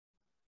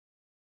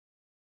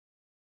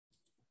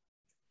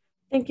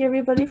Thank you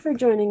everybody for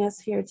joining us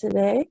here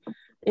today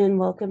and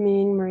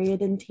welcoming Maria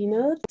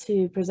Dintino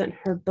to present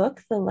her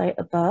book, The Light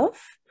Above.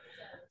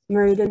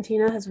 Maria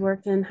Dintino has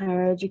worked in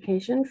higher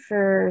education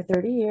for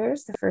 30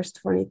 years, the first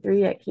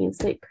 23 at Keene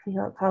State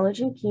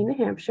College in Keene,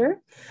 New Hampshire,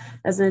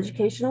 as an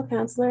educational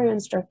counselor and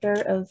instructor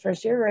of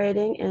first-year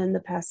writing, and the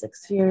past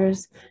 6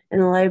 years in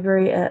the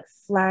library at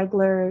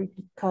Flagler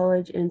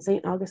College in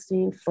St.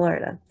 Augustine,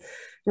 Florida.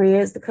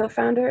 Maria is the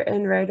co-founder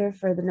and writer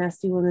for the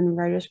Nasty Women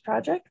Writers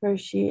Project, where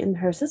she and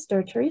her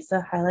sister, Teresa,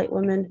 highlight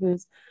women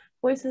whose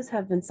voices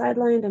have been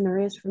sidelined and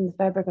erased from the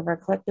fabric of our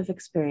collective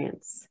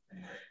experience.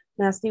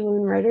 Nasty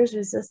Women Writers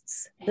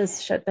resists this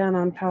shutdown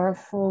on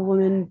powerful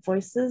women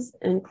voices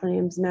and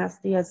claims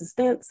nasty as a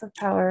stance of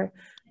power,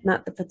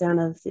 not the put down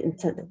of the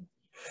intended.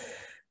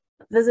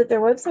 Visit their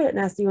website at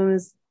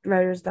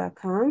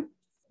nastywomenswriters.com.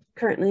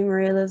 Currently,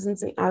 Maria lives in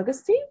St.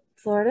 Augustine,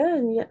 Florida,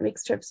 and yet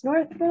makes trips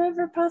north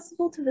whenever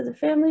possible to visit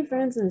family,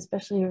 friends, and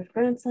especially her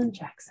grandson,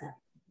 Jackson.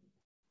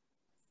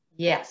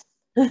 Yes,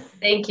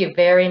 thank you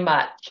very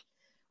much.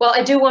 Well,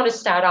 I do want to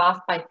start off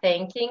by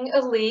thanking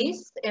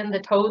Elise in the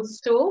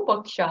Toadstool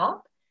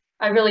Bookshop.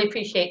 I really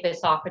appreciate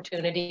this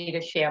opportunity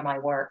to share my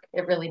work.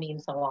 It really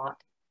means a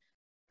lot.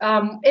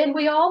 And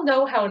we all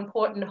know how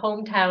important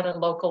hometown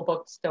and local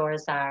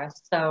bookstores are.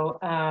 So,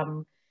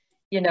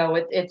 you know,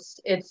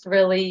 it's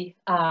really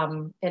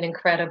an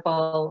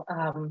incredible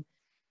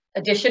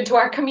addition to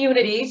our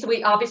communities.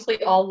 We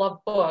obviously all love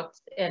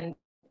books, and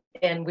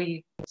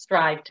we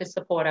strive to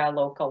support our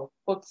local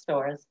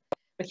bookstores,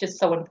 which is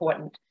so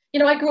important. You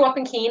know, I grew up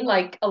in Keene,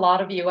 like a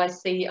lot of you I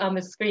see on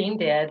the screen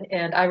did,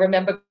 and I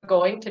remember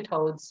going to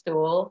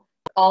Toadstool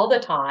all the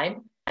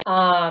time.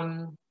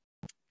 And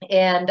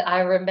I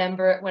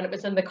remember when it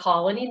was in the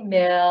Colony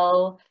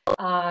Mill,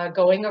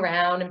 going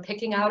around and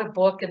picking out a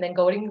book and then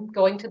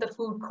going to the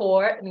food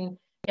court and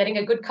getting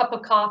a good cup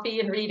of coffee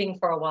and reading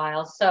for a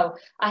while. So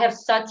I have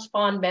such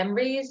fond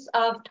memories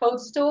of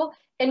Toadstool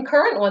and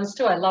current ones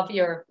too. I love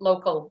your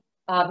local,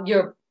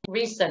 your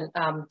recent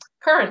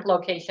current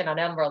location on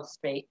Emerald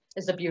Street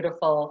is a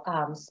beautiful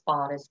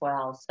spot as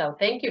well. So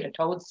thank you to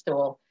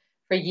Toadstool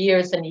for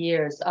years and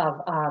years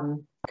of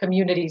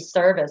community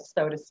service,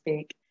 so to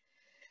speak.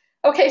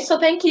 Okay, so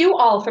thank you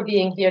all for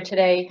being here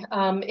today.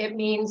 It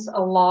means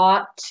a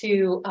lot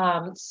to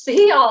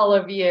see all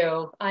of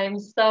you. I'm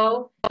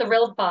so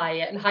thrilled by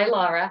it. And hi,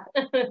 Laura.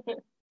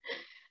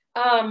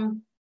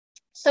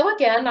 So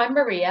again, I'm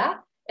Maria,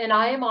 and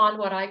I am on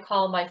what I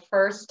call my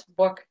first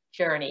book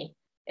journey.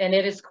 And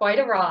it is quite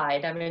a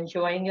ride. I'm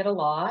enjoying it a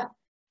lot.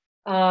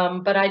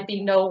 But I'd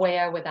be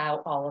nowhere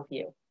without all of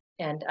you.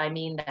 And I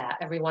mean that,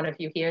 every one of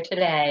you here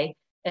today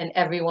and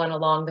everyone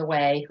along the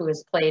way who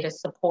has played a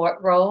support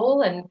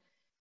role and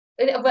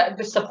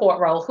the support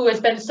role, who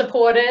has been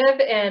supportive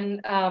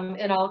and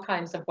in all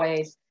kinds of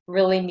ways,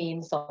 really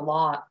means a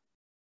lot.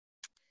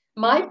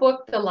 My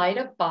book, The Light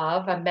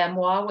Above, a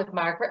memoir with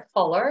Margaret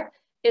Fuller,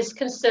 is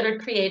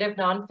considered creative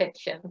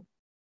nonfiction.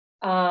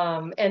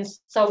 And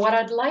so what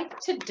I'd like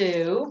to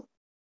do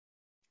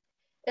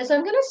is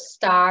I'm going to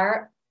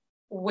start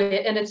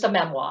with, and it's a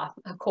memoir,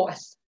 of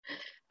course,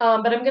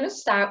 but I'm going to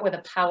start with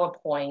a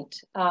PowerPoint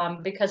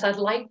because I'd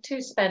like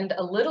to spend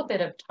a little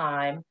bit of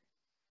time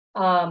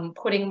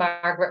putting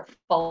Margaret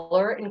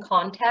Fuller in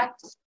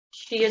context.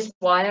 She is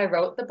why I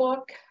wrote the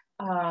book.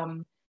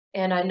 And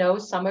I know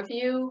some of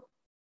you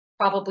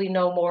probably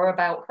know more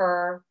about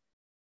her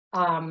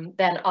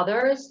than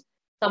others.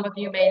 Some of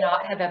you may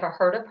not have ever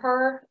heard of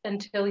her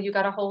until you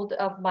got a hold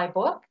of my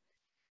book.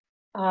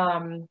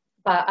 But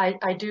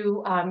I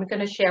do, I'm going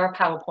to share a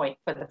PowerPoint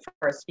for the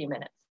first few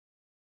minutes.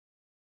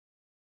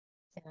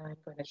 And I'm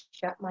going to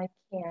shut my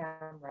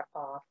camera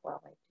off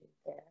while I do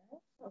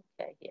this.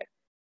 Okay, here.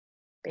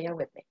 Bear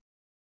with me.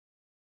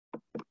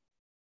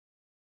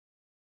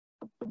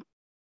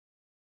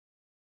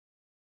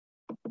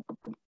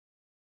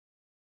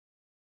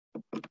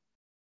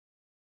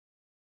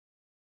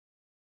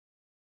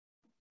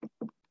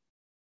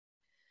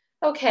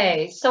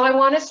 Okay, so I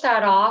want to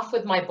start off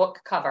with my book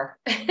cover.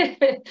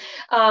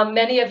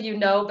 Many of you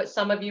know, but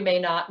some of you may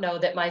not know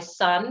that my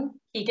son,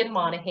 Keegan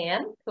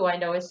Monahan, who I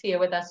know is here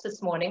with us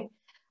this morning,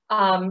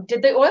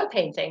 did the oil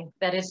painting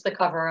that is the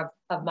cover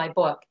of my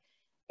book.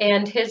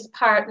 And his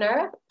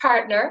partner,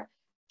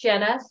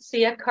 Jenna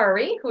Sia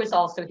Curry, who is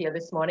also here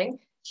this morning,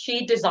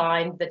 she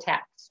designed the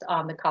text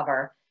on the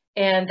cover.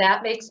 And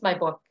that makes my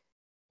book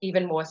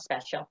even more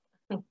special.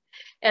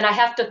 And I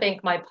have to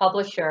thank my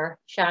publisher,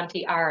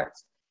 Shanti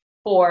Arts,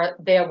 for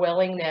their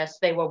willingness.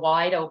 They were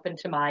wide open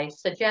to my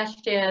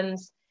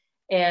suggestions,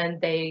 and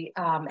they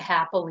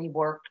happily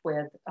worked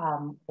with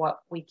what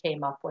we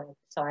came up with.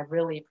 So I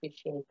really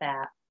appreciate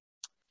that.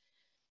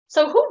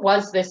 So who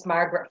was this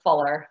Margaret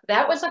Fuller?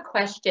 That was a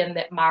question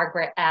that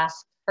Margaret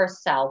asked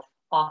herself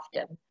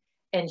often,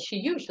 and she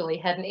usually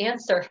had an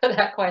answer for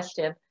that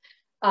question.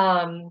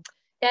 And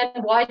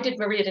why did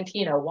Maria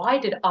Dintino, why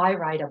did I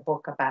write a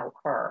book about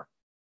her?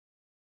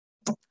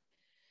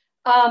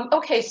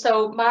 Okay,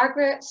 so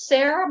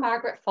Sarah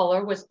Margaret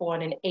Fuller was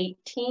born in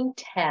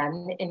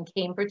 1810 in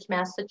Cambridge,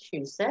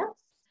 Massachusetts.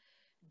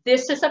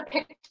 This is a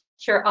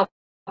picture of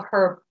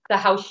the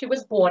house she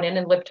was born in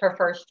and lived her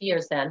first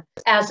years in,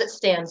 as it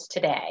stands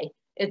today.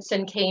 It's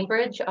in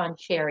Cambridge on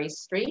Cherry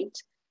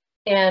Street.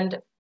 And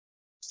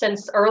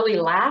since early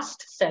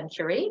last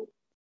century,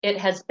 it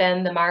has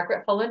been the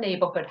Margaret Fuller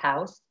Neighborhood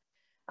House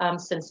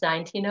since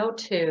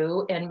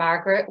 1902. And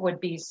Margaret would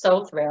be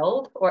so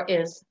thrilled, or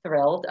is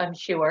thrilled, I'm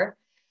sure,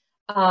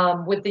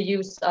 with the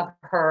use of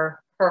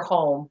her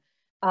home.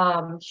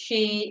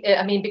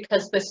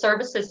 Because the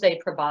services they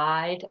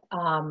provide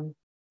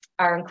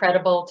are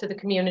incredible to the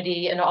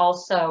community, and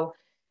also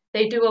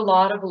they do a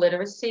lot of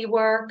literacy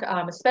work,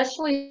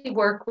 especially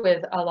work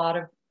with a lot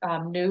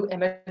of new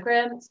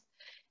immigrants.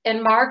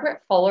 And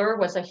Margaret Fuller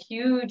was a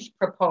huge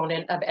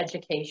proponent of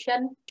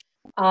education.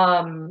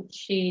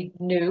 She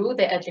knew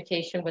that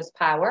education was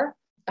power.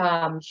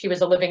 She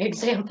was a living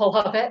example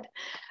of it.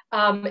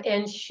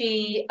 And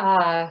she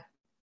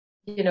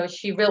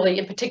really,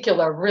 in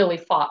particular, really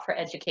fought for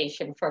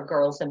education for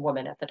girls and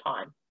women at the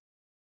time.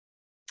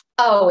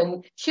 Oh,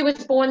 and she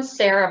was born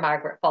Sarah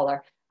Margaret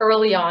Fuller.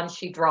 Early on,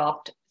 she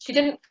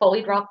didn't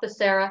fully drop the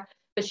Sarah,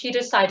 but she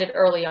decided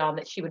early on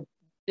that she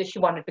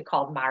wanted to be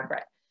called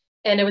Margaret.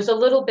 And it was a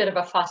little bit of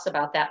a fuss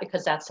about that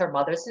because that's her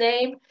mother's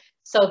name.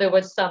 So there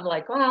was some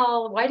like,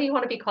 well, why do you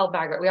want to be called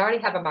Margaret? We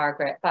already have a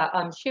Margaret, but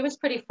she was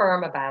pretty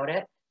firm about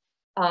it.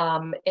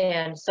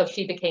 And so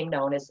she became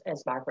known as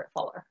Margaret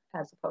Fuller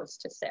as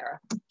opposed to Sarah.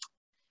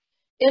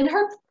 In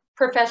her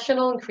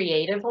professional and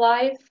creative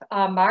life,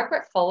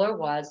 Margaret Fuller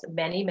was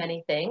many,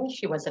 many things.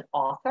 She was an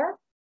author,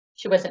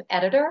 she was an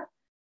editor,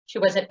 she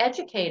was an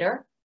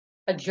educator,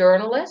 a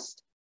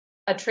journalist,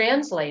 a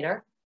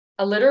translator,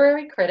 a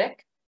literary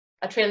critic,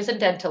 a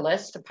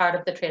transcendentalist, a part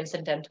of the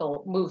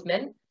transcendental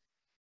movement,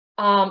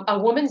 a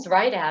women's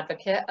rights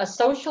advocate, a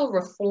social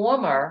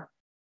reformer,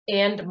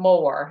 and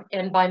more.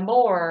 And by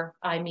more,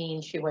 I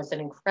mean she was an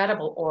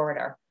incredible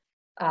orator,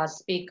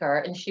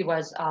 speaker, and she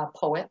was a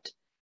poet.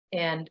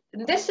 And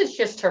this is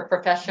just her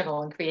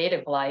professional and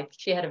creative life.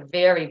 She had a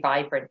very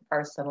vibrant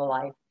personal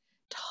life,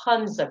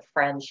 tons of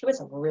friends. She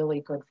was a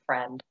really good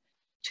friend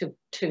to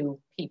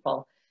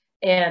people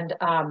and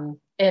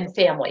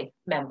family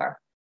member.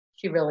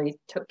 She really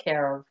took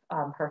care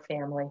of her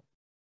family.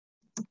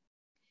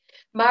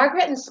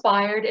 Margaret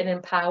inspired and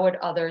empowered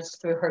others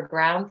through her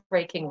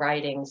groundbreaking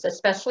writings,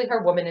 especially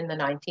her Woman in the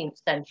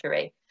 19th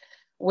Century,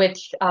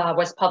 which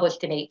was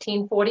published in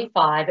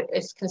 1845. It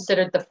is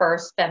considered the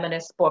first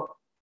feminist book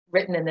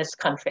written in this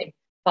country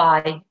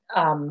by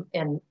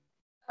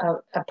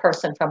a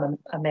person from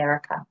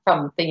America,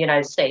 from the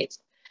United States.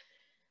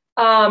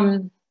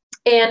 And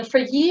for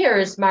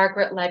years,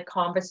 Margaret led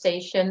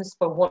conversations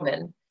for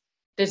women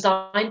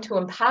designed to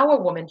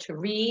empower women to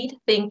read,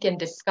 think, and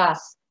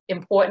discuss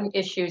important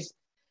issues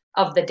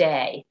of the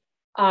day.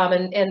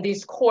 And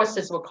these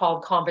courses were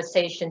called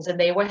conversations, and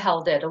they were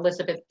held at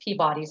Elizabeth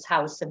Peabody's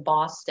house in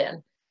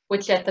Boston,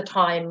 which at the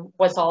time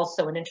was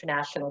also an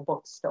international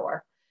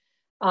bookstore.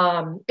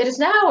 It is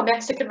now a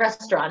Mexican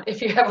restaurant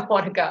if you ever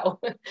want to go.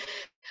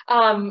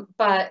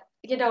 But,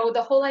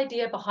 the whole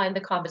idea behind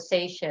the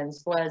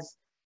conversations was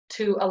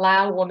to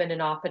allow women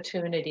an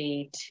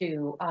opportunity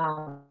to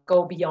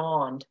go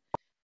beyond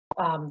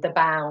the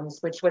bounds,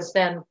 which was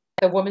then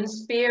the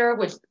woman's sphere,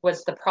 which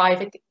was the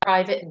private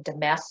and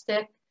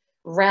domestic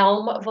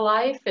realm of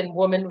life, and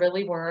women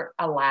really weren't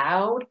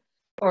allowed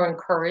or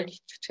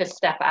encouraged to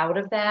step out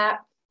of that.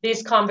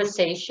 These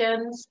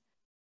conversations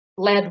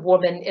led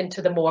women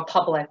into the more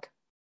public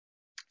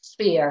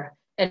sphere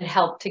and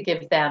helped to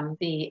give them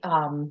the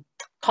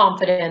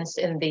confidence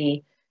and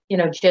the,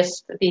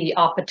 just the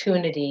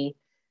opportunity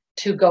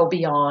to go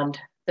beyond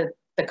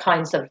the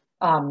kinds of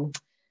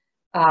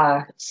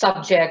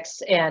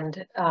subjects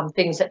and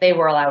things that they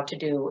were allowed to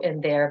do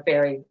in their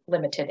very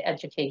limited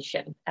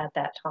education at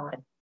that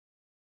time.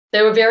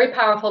 They were very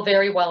powerful,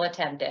 very well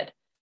attended.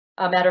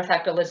 Matter of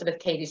fact, Elizabeth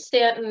Cady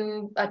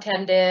Stanton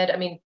attended. I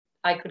mean,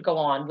 I could go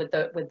on with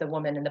the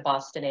woman in the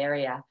Boston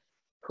area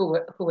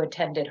who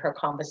attended her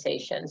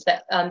conversations.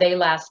 That they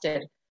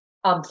lasted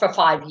for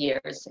 5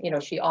 years.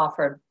 She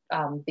offered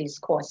these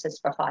courses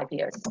for 5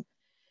 years.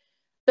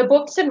 The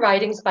books and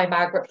writings by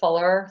Margaret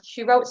Fuller,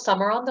 she wrote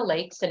Summer on the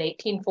Lakes in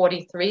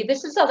 1843.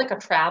 This is like a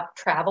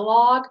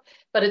travelogue,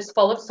 but it's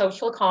full of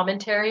social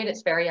commentary, and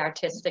it's very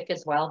artistic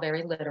as well,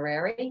 very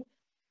literary,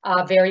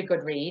 very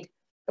good read.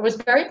 It was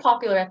very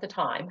popular at the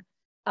time.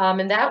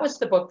 And that was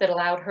the book that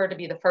allowed her to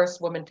be the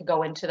first woman to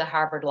go into the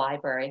Harvard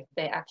Library.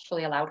 They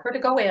actually allowed her to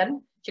go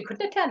in. She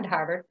couldn't attend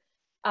Harvard,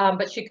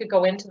 but she could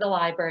go into the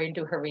library and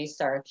do her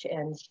research,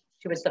 and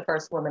she was the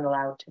first woman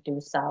allowed to do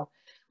so.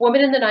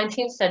 Woman in the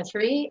 19th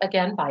Century,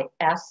 again by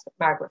S.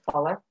 Margaret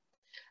Fuller,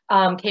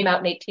 came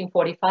out in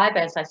 1845.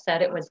 As I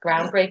said, it was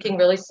groundbreaking,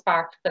 really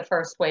sparked the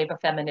first wave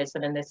of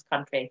feminism in this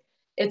country.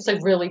 It's a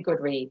really good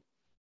read.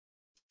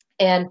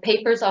 And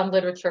Papers on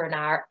Literature and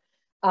Art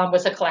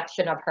was a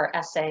collection of her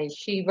essays.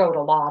 She wrote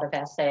a lot of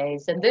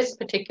essays, and this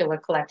particular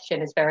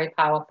collection is very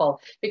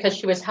powerful because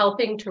she was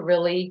helping to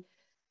really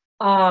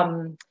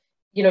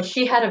you know,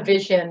 she had a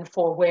vision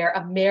for where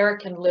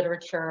American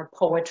literature,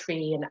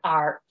 poetry, and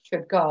art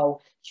should go.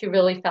 She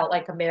really felt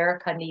like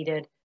America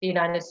needed, the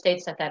United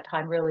States at that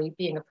time, really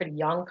being a pretty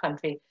young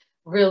country,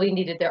 really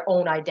needed their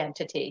own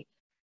identity.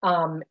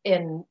 Walt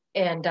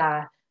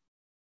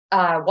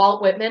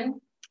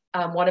Whitman,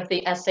 one of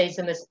the essays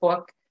in this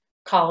book,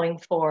 calling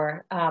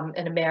for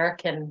an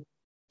American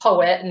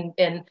poet,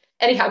 and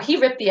anyhow, he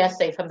ripped the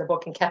essay from the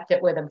book and kept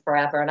it with him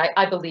forever. And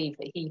I believe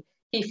that he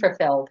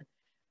fulfilled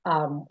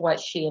what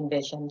she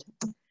envisioned.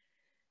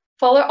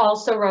 Fuller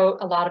also wrote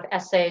a lot of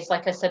essays,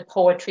 like I said,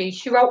 poetry.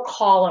 She wrote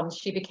columns.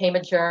 She became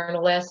a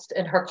journalist,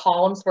 and her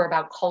columns were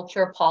about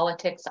culture,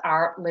 politics,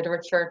 art,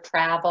 literature,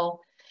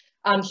 travel.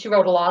 She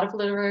wrote a lot of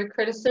literary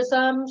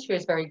criticism. She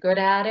was very good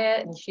at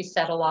it, and she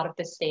set a lot of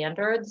the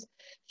standards.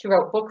 She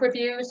wrote book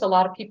reviews. A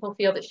lot of people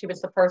feel that she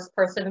was the first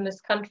person in this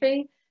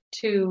country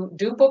to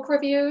do book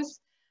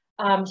reviews.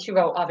 She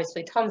wrote,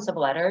 obviously, tons of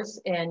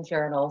letters and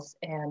journals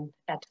and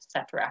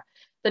etc.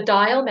 The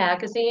Dial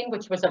magazine,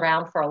 which was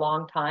around for a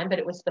long time, but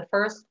it was the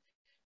first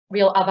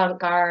real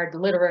avant-garde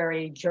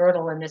literary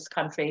journal in this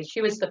country. She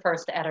was the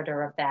first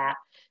editor of that.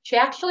 She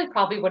actually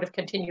probably would have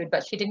continued,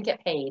 but she didn't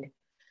get paid.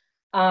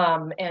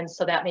 And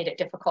so that made it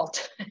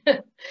difficult.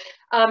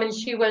 And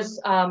she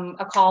was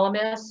a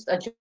columnist, a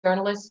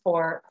journalist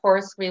for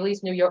Horace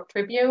Greeley's New York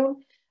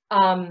Tribune.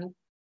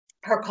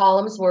 Her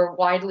columns were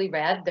widely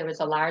read. There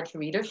was a large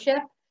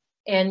readership,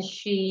 and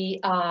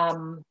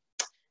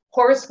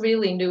Horace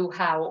Greeley knew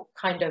how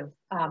kind of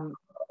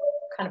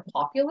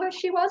popular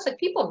she was. Like,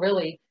 people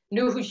really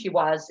knew who she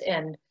was,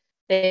 and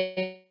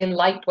they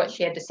liked what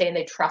she had to say, and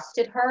they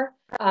trusted her.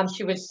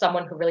 She was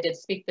someone who really did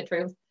speak the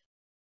truth.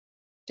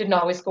 Didn't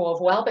always go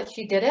over well, but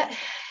she did it.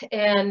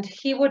 And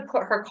he would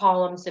put her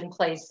columns in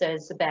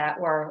places that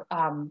were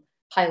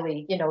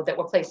highly, you know, that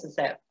were places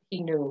that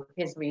he knew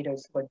his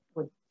readers would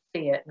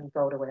see it and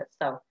go to it.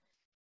 So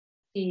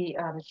she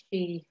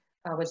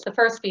was the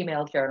first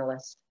female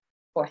journalist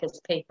for his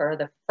paper,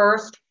 the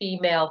first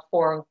female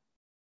foreign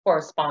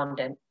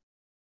correspondent,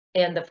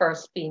 and the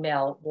first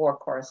female war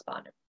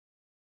correspondent.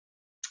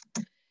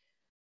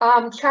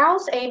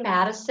 Charles A.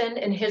 Madison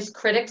and his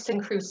Critics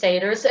and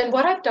Crusaders, and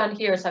what I've done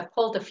here is I've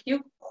pulled a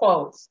few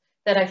quotes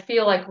that I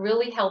feel like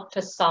really help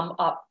to sum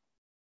up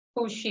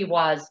who she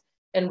was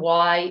and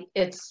why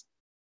it's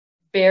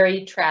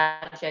very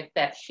tragic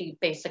that she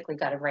basically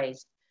got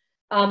erased.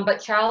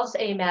 But Charles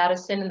A.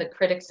 Madison in the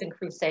Critics and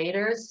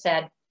Crusaders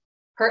said,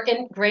 her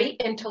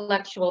great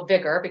intellectual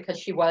vigor, because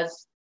she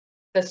was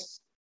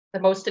the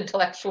most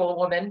intellectual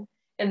woman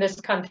in this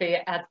country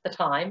at the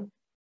time,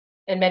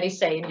 and many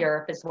say in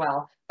Europe as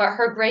well, but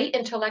her great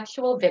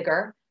intellectual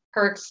vigor,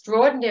 her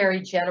extraordinary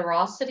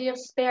generosity of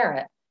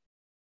spirit,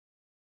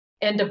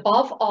 and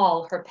above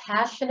all, her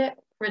passionate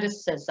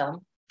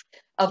criticism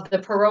of the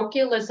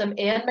parochialism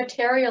and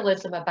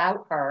materialism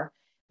about her,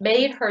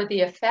 made her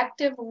the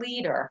effective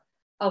leader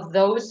of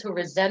those who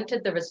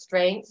resented the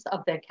restraints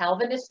of their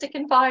Calvinistic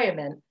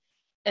environment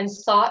and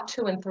sought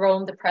to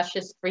enthrone the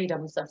precious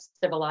freedoms of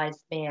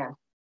civilized man.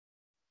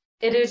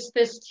 It is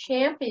this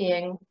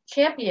champion,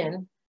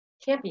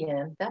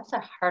 that's a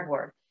hard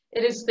word.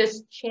 It is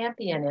this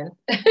championing,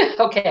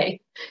 okay,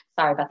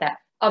 sorry about that,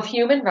 of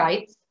human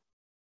rights,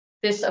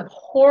 this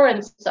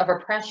abhorrence of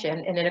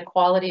oppression and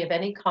inequality of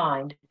any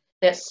kind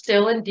that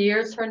still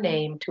endears her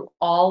name to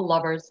all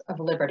lovers of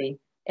liberty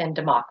and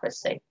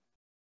democracy.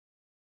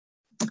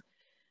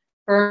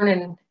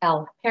 Vernon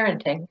L.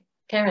 Parenting,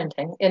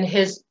 in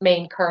his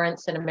Main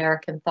Currents in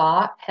American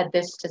Thought, had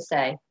this to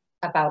say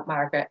about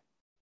Margaret.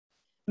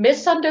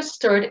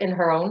 Misunderstood in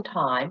her own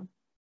time,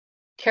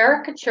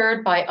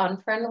 caricatured by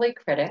unfriendly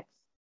critics,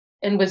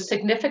 and with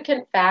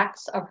significant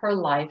facts of her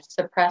life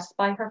suppressed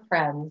by her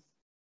friends,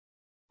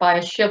 by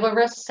a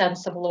chivalrous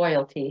sense of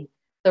loyalty,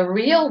 the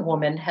real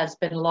woman has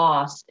been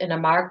lost in a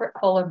Margaret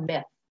Fuller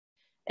myth,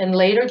 and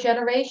later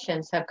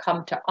generations have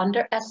come to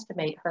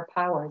underestimate her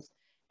powers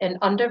and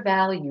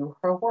undervalue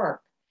her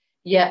work.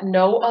 Yet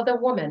no other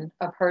woman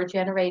of her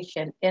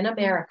generation in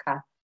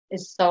America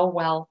is so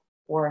well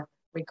worth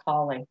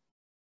recalling.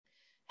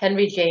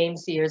 Henry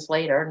James, years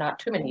later, not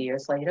too many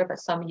years later, but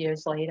some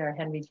years later,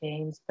 Henry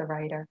James, the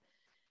writer,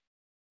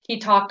 he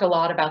talked a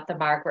lot about the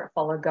Margaret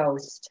Fuller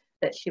ghost,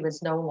 that she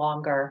was no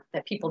longer,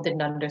 that people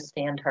didn't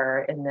understand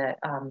her, and that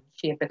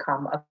she had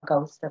become a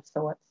ghost of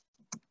sorts.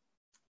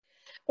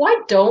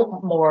 Why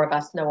don't more of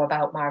us know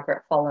about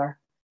Margaret Fuller?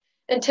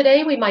 And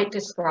today we might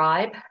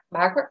describe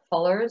Margaret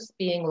Fuller's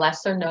being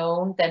lesser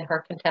known than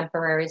her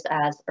contemporaries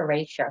as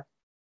erasure.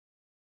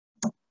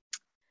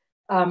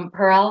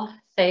 Pearl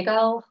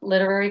Segal,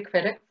 literary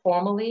critic,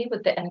 formerly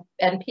with the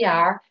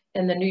NPR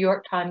and the New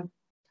York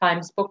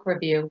Times Book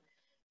Review,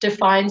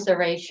 defines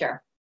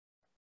erasure.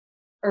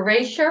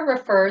 Erasure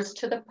refers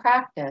to the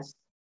practice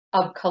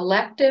of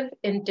collective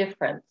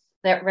indifference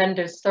that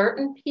renders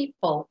certain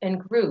people and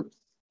groups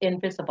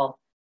invisible.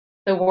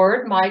 The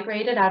word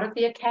migrated out of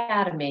the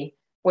academy,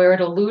 where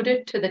it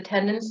alluded to the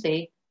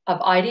tendency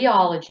of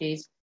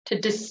ideologies to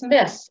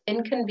dismiss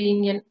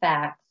inconvenient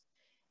facts,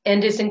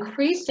 and is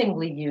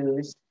increasingly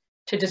used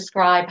to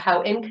describe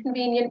how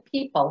inconvenient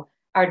people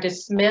are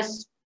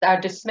dismissed,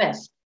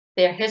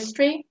 their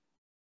history,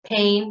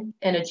 pain,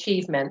 and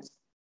achievements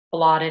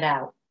blotted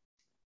out.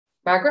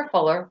 Margaret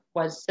Fuller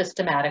was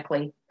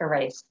systematically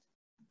erased.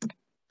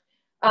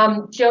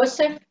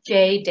 Joseph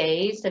J.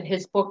 Days, in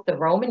his book, The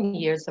Roman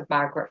Years of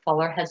Margaret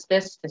Fuller, has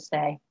this to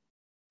say: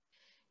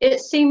 "It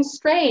seems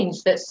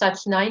strange that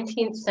such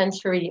 19th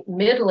century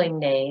middling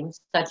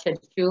names, such as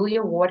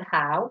Julia Ward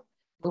Howe,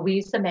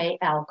 Louisa May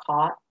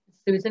Alcott,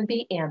 Susan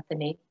B.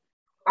 Anthony,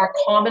 are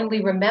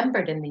commonly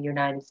remembered in the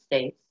United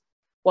States,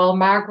 while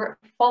Margaret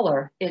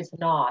Fuller is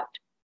not.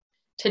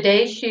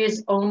 Today, she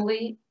is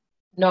only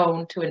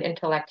known to an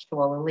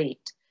intellectual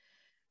elite."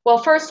 Well,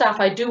 first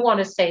off, I do want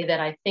to say that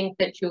I think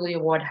that Julia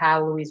Ward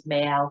Howe, Louise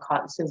May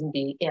Alcott, and Susan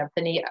B.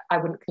 Anthony, I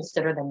wouldn't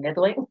consider them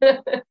middling.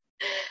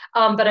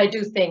 But I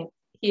do think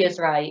he is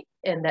right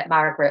in that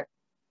Margaret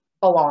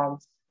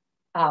belongs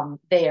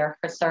there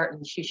for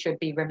certain. She should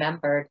be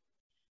remembered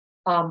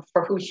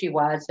for who she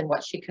was and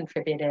what she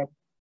contributed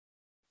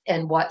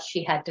and what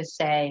she had to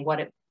say,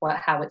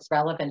 how it's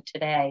relevant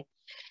today.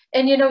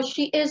 And, you know,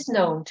 she is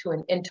known to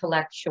an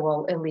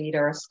intellectual elite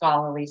or a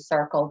scholarly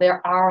circle.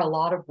 There are a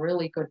lot of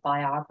really good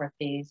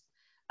biographies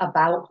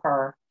about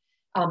her.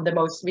 The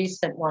most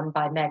recent one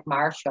by Meg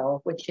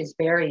Marshall, which is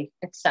very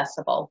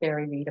accessible,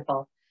 very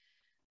readable.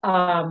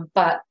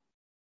 But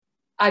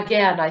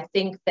again, I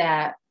think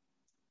that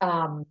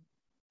not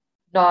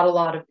a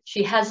lot of,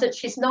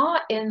 she's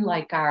not in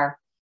like our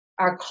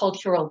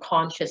cultural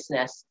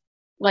consciousness.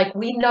 Like,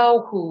 we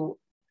know who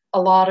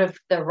a lot of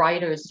the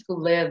writers who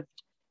lived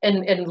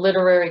and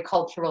literary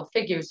cultural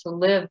figures who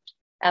lived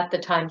at the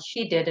time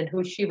she did and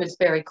who she was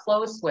very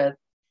close with.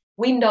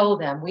 We know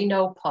them. We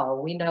know Poe.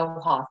 We know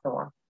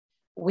Hawthorne.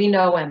 We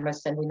know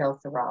Emerson. We know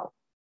Thoreau.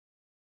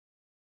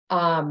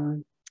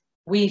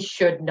 We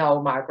should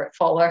know Margaret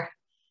Fuller.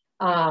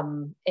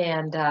 So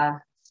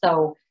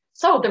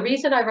the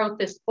reason I wrote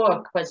this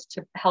book was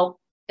to help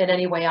in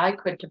any way I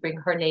could to bring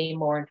her name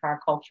more into our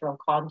cultural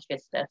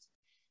consciousness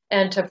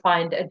and to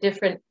find a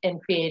different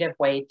and creative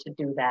way to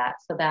do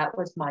that. So that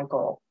was my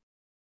goal.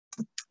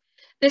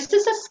 This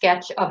is a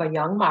sketch of a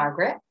young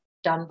Margaret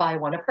done by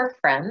one of her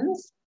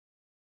friends.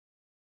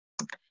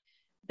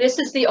 This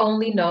is the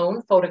only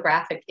known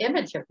photographic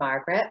image of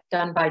Margaret,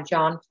 done by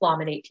John Plum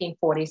in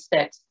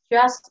 1846,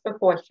 just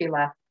before she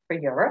left for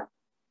Europe.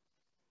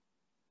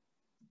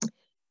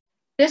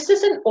 This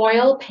is an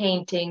oil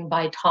painting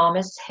by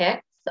Thomas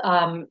Hicks.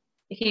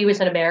 He was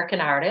an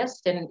American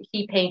artist, and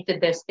he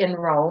painted this in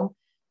Rome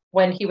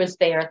when he was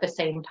there at the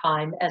same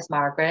time as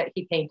Margaret.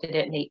 He painted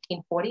it in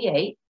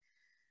 1848,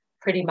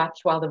 pretty much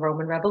while the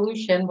Roman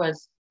Revolution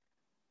was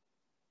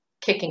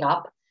kicking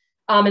up.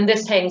 And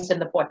this hangs in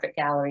the Portrait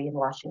Gallery in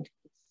Washington,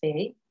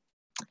 D.C.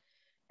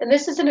 And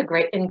this is an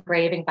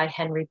engraving by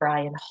Henry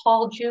Bryan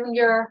Hall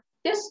Jr.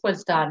 This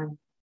was done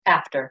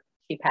after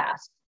she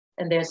passed.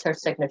 And there's her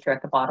signature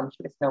at the bottom.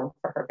 She was known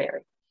for her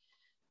very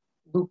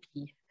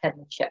loopy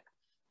penmanship.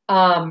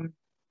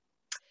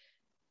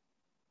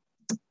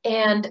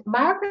 And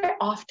Margaret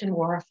often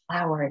wore a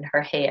flower in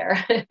her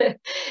hair.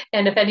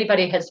 And if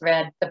anybody has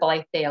read the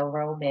Blithedale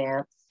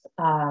Romance,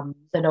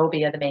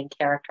 Zenobia, the main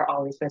character,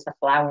 always wears a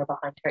flower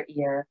behind her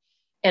ear.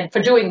 And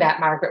for doing that,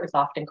 Margaret was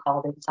often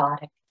called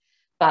exotic.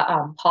 But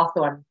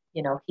Hawthorne,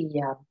 you know,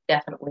 he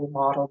definitely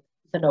modeled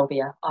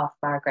Zenobia off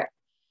Margaret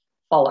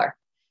Fuller.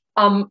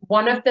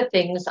 One of the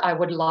things I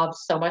would love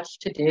so much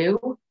to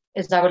do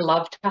is I would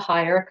love to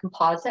hire a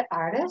composite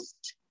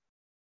artist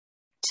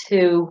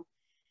to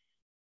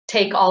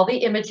take all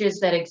the images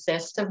that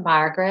exist of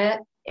Margaret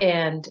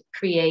and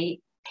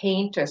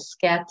paint or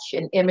sketch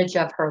an image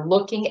of her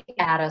looking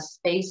at us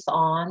face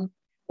on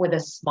with a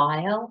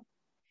smile,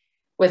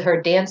 with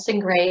her dancing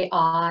gray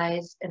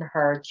eyes and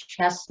her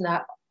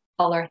chestnut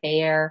color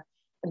hair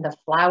and the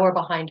flower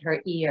behind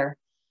her ear.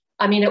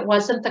 I mean, it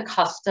wasn't the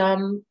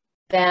custom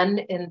then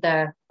in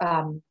the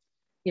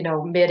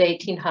mid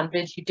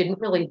 1800s. You didn't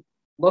really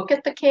look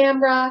at the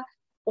camera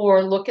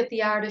or look at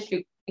the artist.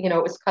 It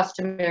was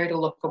customary to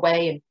look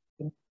away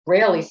and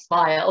rarely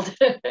smiled.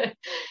 But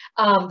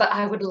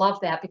I would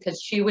love that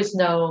because she was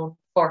known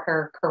for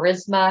her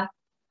charisma,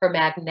 her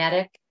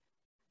magnetic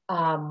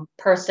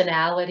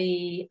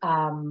personality.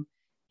 That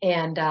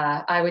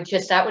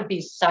would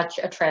be such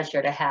a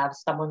treasure to have.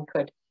 Someone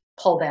could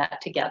pull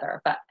that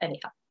together. But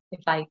anyhow,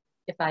 if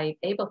I'm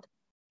able to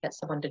get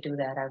someone to do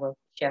that, I will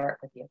share it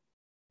with you.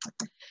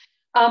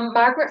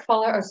 Margaret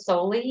Fuller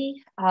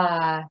Osoli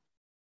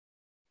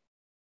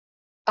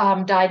died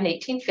in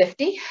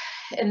 1850,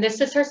 and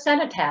this is her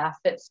cenotaph.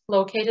 It's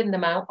located in the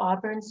Mount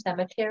Auburn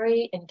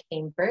Cemetery in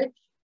Cambridge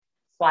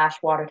 /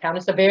 Watertown.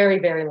 It's a very,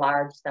 very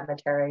large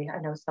cemetery. I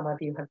know some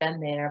of you have been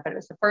there, but it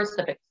was the first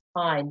of its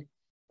kind.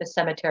 The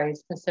cemetery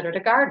is considered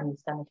a garden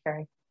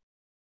cemetery.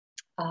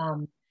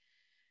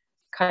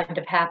 Kind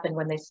of happened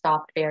when they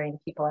stopped burying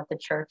people at the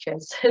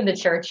churches in the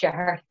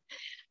churchyard.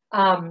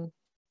 And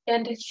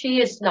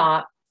she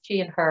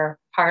and her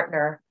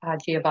partner,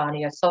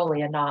 Giovanni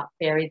Osoli, are not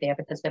buried there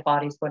because their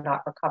bodies were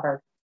not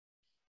recovered.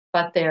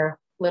 But their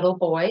little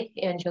boy,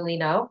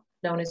 Angelino,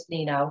 known as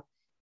Nino,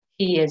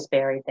 he is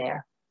buried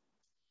there.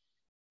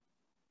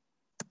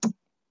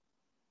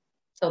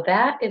 So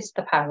that is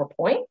the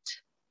PowerPoint.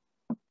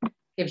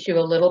 Gives you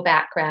a little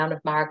background of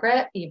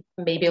Margaret,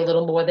 maybe a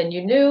little more than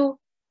you knew.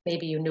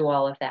 Maybe you knew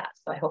all of that.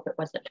 So I hope it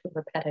wasn't too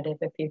repetitive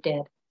if you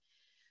did.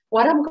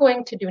 What I'm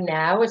going to do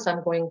now is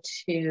I'm going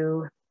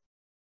to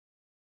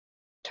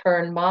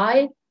turn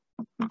my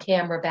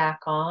camera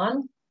back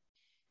on.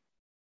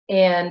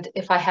 And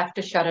if I have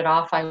to shut it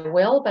off, I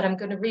will, but I'm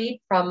going to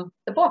read from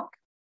the book.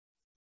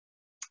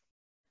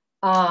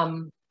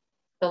 The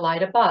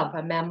Light Above,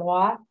 a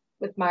memoir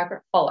with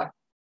Margaret Fuller.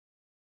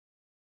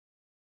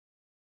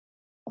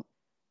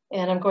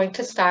 And I'm going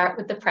to start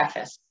with the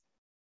preface.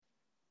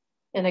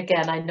 And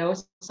again, I know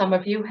some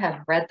of you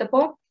have read the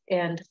book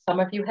and some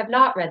of you have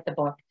not read the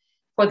book.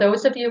 For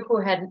those of you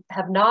who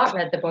have not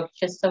read the book,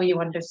 just so you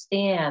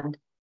understand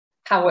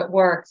how it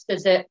works,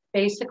 is it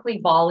basically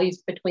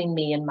volleys between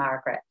me and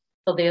Margaret.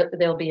 So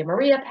there'll be a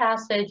Maria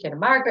passage and a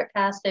Margaret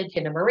passage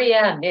and a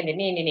Maria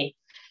and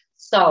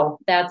So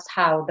that's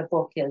how the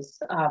book is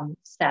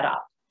set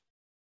up.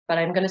 But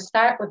I'm going to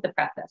start with the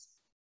preface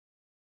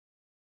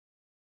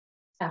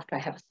after I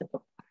have a sip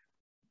of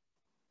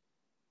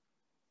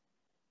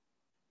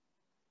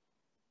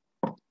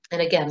water.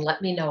 And again,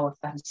 let me know if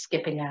I'm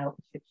skipping out.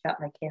 I should shut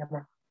my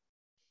camera.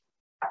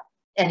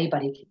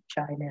 Anybody can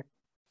chime in.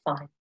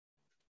 Fine.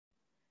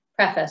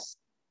 Preface.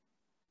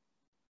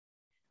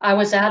 I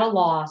was at a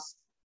loss.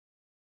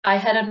 I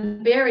had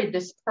unburied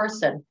this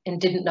person and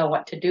didn't know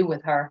what to do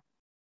with her.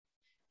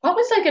 What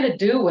was I going to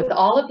do with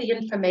all of the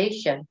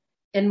information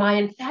in my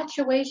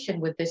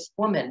infatuation with this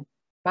woman,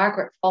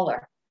 Margaret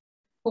Fuller,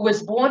 who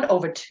was born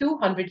over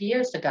 200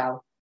 years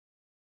ago?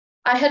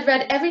 I had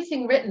read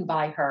everything written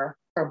by her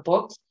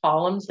books,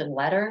 poems, and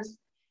letters,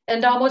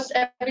 and almost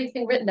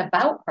everything written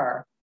about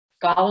her,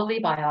 scholarly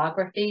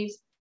biographies,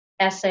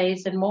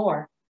 essays, and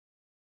more.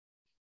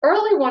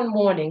 Early one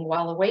morning,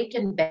 while awake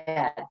in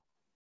bed,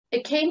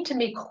 it came to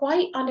me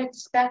quite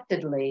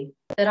unexpectedly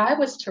that I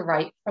was to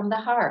write from the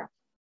heart.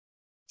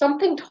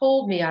 Something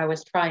told me I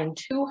was trying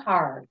too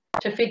hard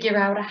to figure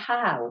out a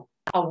how,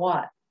 a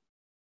what.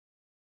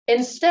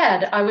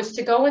 Instead, I was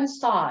to go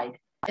inside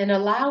and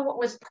allow what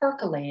was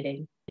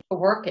percolating to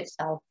work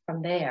itself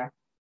from there.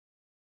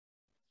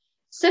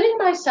 Sitting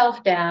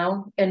myself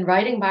down and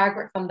writing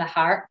Margaret from the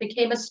heart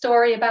became a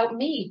story about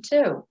me,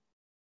 too.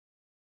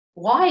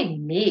 Why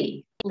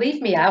me?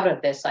 Leave me out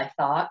of this, I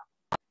thought.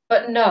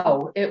 But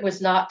no, it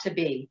was not to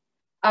be.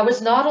 I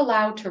was not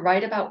allowed to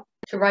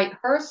write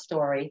her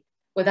story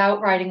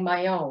without writing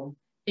my own,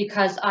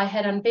 because I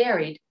had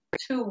unburied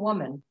two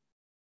women.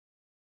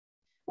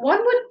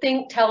 One would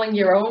think telling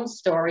your own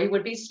story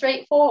would be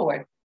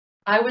straightforward.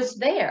 I was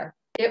there.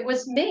 It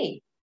was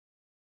me.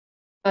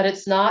 But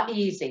it's not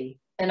easy,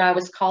 and I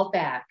was called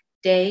back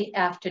day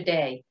after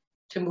day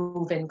to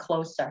move in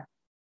closer.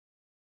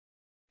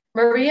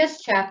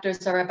 Maria's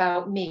chapters are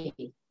about me,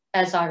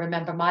 as I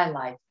remember my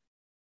life.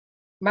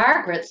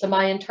 Margaret's are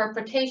my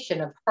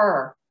interpretation of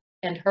her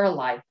and her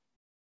life.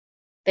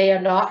 They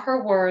are not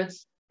her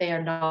words, they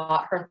are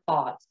not her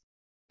thoughts.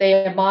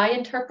 They are my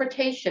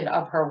interpretation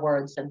of her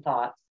words and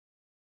thoughts.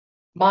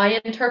 My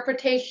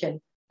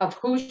interpretation of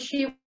who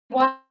she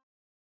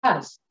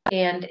was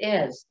and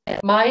is.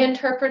 My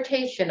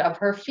interpretation of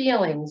her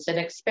feelings and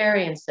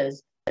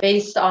experiences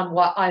based on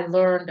what I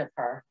learned of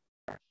her.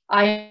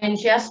 I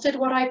ingested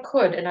what I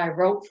could and I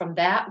wrote from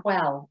that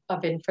well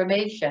of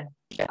information.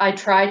 I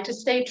tried to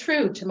stay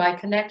true to my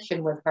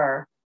connection with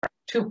her,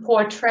 to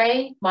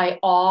portray my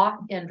awe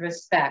and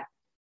respect,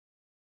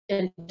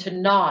 and to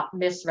not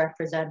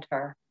misrepresent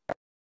her.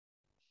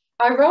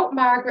 I wrote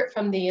Margaret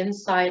from the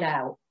inside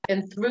out,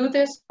 and through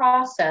this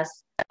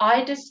process,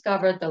 I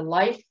discovered the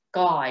life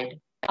guide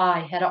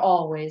I had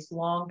always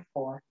longed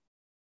for.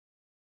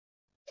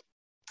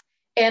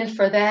 And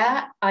for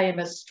that, I am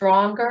a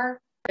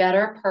stronger,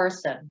 better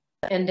person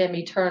and am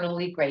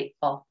eternally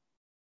grateful.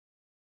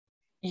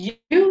 You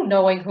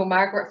knowing who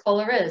Margaret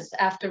Fuller is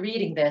after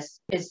reading this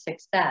is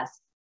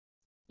success.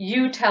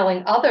 You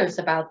telling others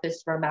about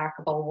this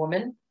remarkable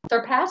woman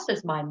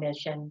surpasses my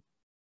mission.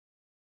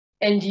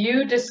 And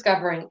you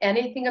discovering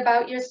anything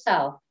about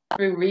yourself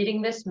through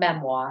reading this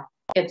memoir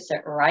hits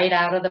it right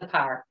out of the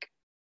park.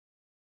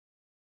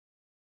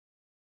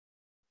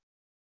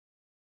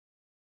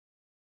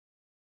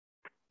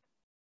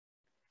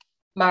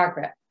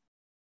 Margaret.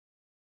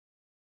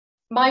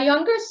 My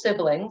younger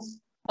siblings,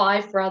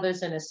 5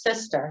 brothers and a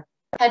sister,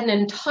 had an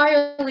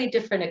entirely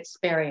different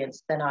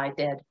experience than I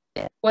did.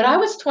 When I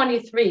was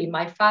 23,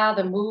 my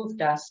father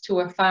moved us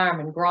to a farm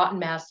in Groton,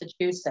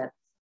 Massachusetts.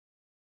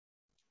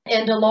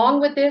 And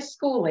along with their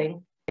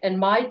schooling and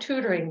my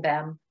tutoring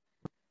them,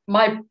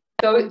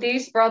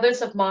 these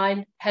brothers of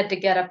mine had to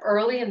get up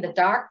early in the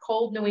dark,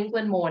 cold New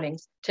England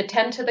mornings to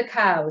tend to the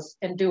cows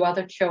and do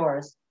other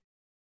chores.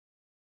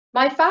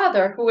 My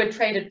father, who had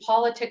traded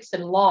politics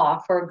and law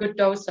for a good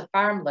dose of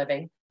farm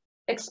living,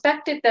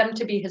 expected them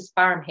to be his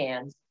farm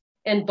hands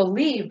and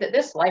believed that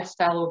this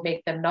lifestyle would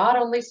make them not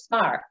only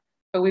smart,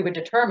 but we were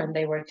determined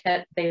they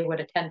would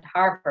attend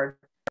Harvard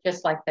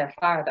just like their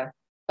father,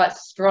 but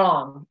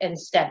strong and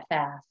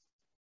steadfast.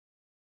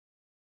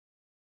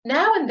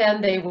 Now and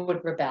then they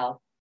would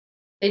rebel.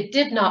 They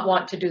did not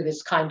want to do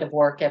this kind of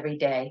work every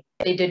day.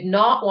 They did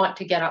not want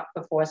to get up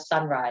before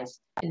sunrise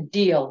and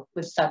deal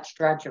with such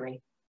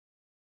drudgery.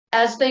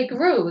 As they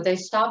grew, they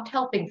stopped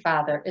helping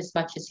Father as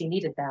much as he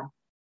needed them.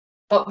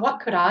 But what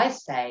could I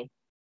say?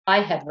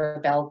 I had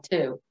rebelled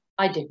too.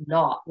 I did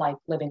not like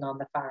living on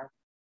the farm.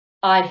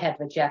 I had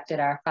rejected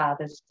our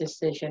father's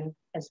decision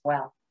as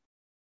well.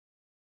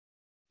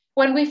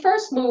 When we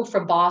first moved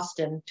from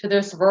Boston to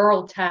this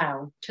rural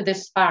town, to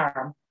this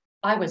farm,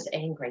 I was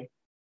angry.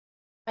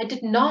 I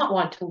did not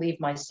want to leave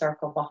my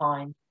circle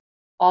behind,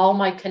 all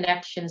my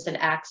connections and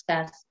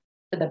access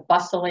to the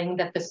bustling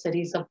that the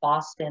cities of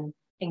Boston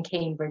and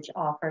Cambridge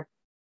offered.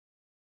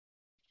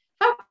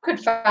 How could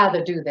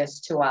Father do this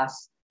to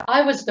us?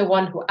 I was the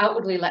one who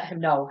outwardly let him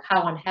know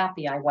how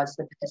unhappy I was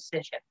with the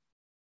decision.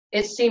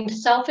 It seemed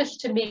selfish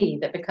to me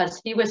that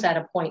because he was at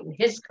a point in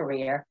his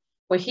career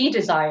where he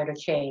desired a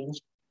change,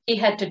 he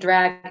had to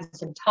drag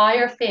his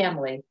entire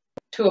family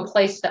to a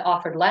place that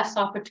offered less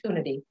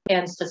opportunity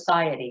and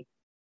society.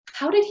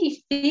 How did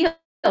he feel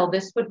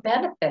this would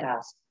benefit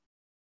us?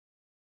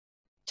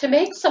 To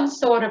make some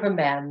sort of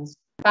amends,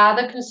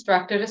 Father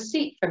constructed a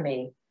seat for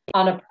me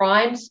on a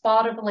prime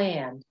spot of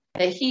land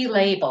that he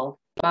labeled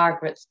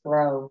Margaret's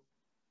Grove.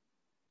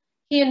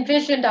 He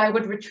envisioned I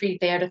would retreat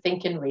there to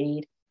think and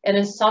read, and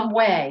in some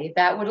way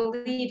that would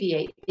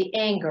alleviate the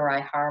anger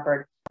I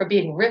harbored for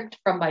being ripped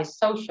from my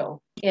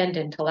social and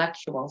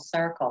intellectual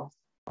circles.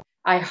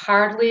 I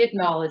hardly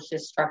acknowledged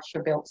this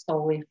structure built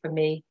solely for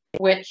me,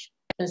 which,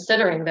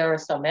 considering there were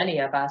so many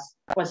of us,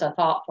 was a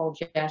thoughtful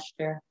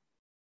gesture.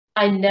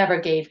 I never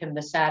gave him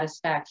the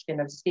satisfaction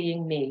of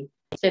seeing me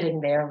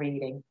sitting there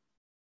reading.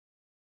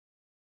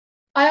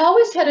 I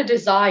always had a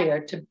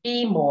desire to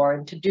be more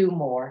and to do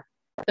more.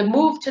 The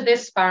move to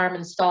this farm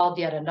installed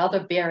yet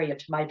another barrier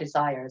to my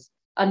desires,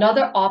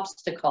 another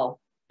obstacle,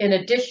 in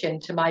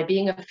addition to my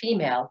being a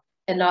female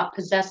and not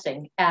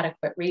possessing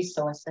adequate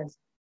resources.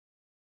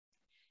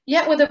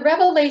 Yet with a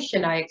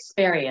revelation I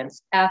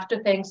experienced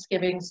after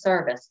Thanksgiving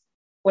service,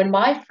 when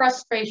my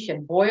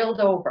frustration boiled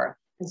over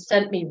and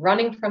sent me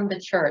running from the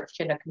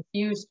church in a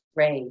confused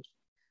rage,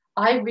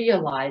 I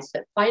realized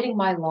that fighting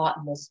my lot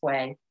in this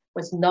way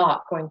was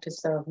not going to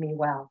serve me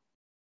well.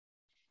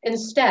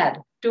 Instead,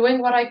 doing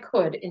what I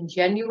could in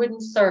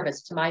genuine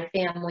service to my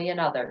family and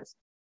others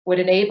would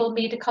enable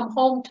me to come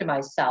home to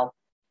myself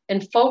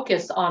and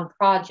focus on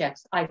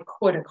projects I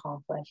could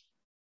accomplish.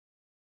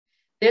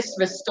 This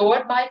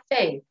restored my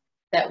faith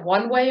that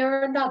one way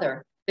or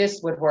another,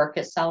 this would work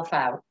itself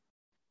out.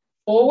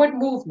 Forward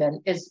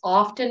movement is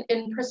often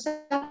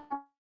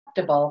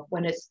imperceptible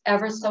when it's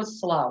ever so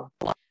slow,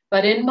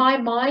 but in my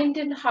mind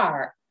and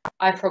heart,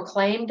 I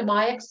proclaimed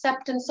my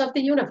acceptance of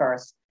the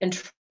universe and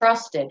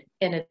trusted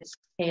in its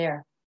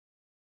care.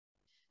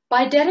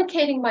 By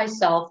dedicating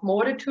myself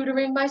more to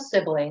tutoring my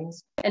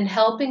siblings and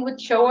helping with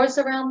chores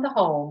around the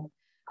home,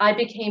 I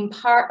became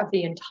part of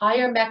the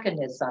entire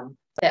mechanism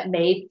that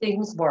made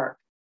things work.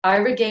 I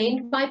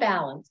regained my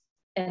balance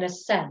and a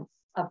sense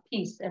of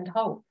peace and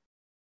hope.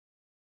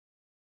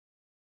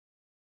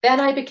 Then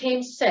I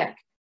became sick,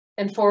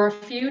 and for a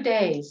few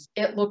days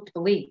it looked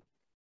bleak.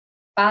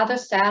 Father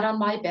sat on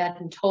my bed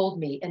and told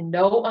me in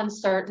no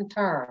uncertain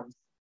terms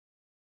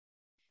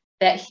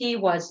that he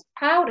was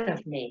proud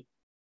of me,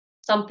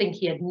 something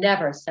he had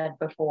never said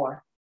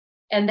before,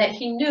 and that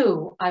he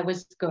knew I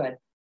was good,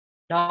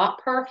 not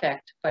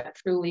perfect, but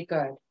truly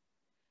good.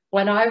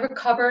 When I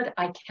recovered,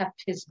 I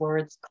kept his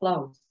words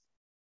close.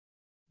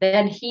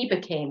 Then he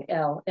became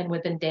ill, and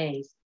within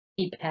days,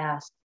 he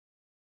passed.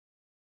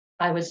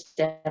 I was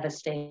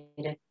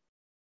devastated.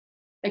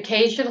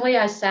 Occasionally,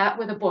 I sat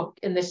with a book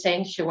in the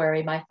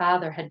sanctuary my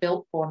father had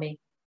built for me,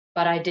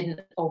 but I didn't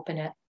open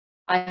it.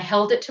 I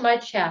held it to my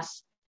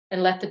chest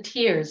and let the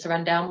tears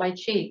run down my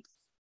cheeks.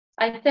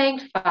 I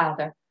thanked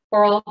Father,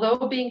 for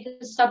although being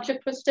his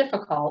subject was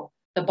difficult,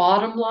 the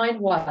bottom line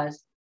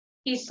was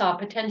he saw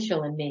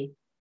potential in me,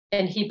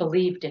 and he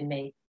believed in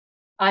me.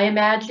 I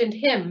imagined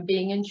him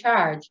being in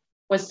charge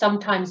was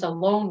sometimes a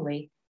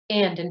lonely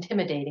and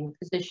intimidating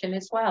position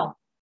as well.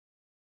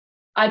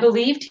 I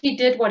believed he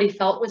did what he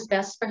felt was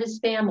best for his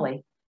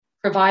family,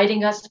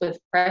 providing us with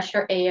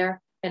fresher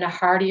air and a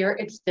heartier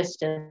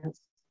existence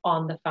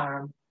on the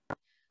farm.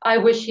 I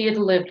wish he had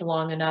lived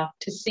long enough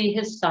to see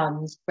his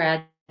sons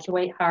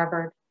graduate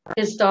Harvard,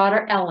 his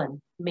daughter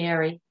Ellen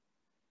marry,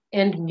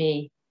 and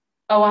me.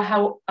 Oh,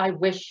 how I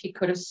wish he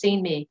could have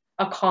seen me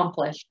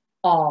accomplish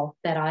all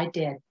that I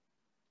did.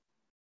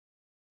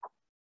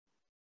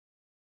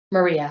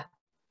 Maria.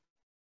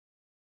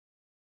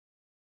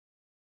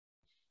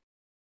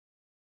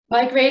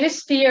 My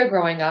greatest fear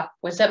growing up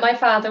was that my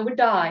father would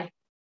die,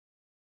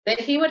 that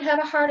he would have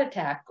a heart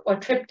attack or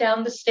trip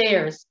down the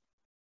stairs.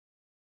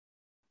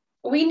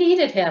 We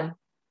needed him,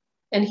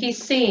 and he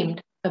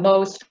seemed the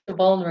most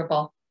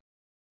vulnerable.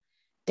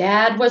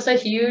 Dad was a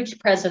huge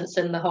presence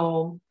in the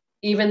home,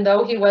 even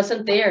though he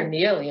wasn't there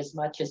nearly as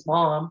much as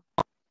Mom.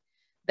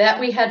 that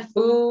we had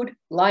food,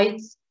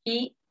 lights,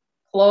 heat,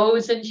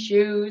 clothes, and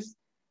shoes,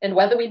 and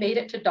whether we made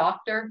it to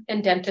doctor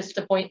and dentist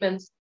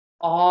appointments,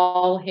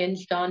 all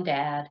hinged on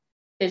Dad,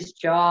 his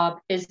job,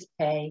 his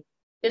pay,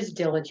 his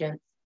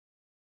diligence.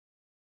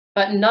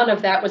 But none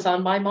of that was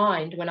on my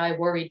mind when I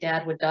worried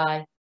Dad would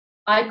die.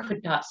 I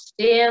could not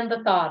stand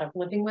the thought of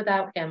living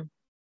without him.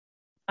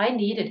 I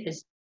needed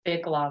his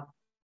big love.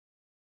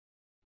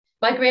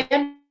 My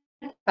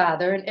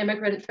grandfather, an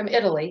immigrant from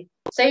Italy,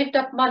 saved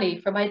up money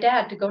for my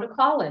dad to go to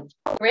college.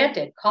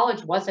 Granted,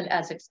 college wasn't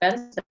as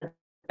expensive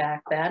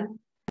back then,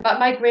 but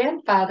my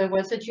grandfather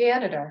was a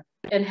janitor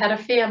and had a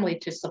family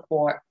to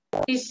support.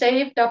 He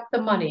saved up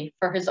the money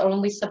for his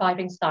only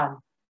surviving son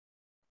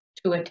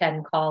to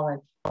attend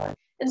college.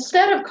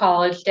 Instead of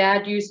college,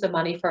 Dad used the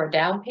money for a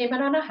down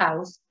payment on a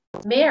house,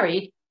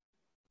 married,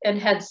 and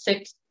had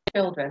 6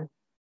 children.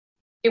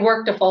 He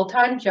worked a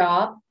full-time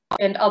job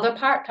and other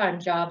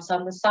part-time jobs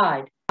on the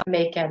side to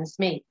make ends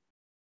meet.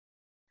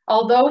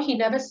 Although he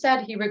never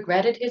said he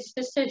regretted his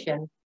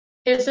decision,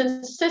 his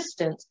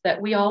insistence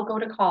that we all go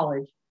to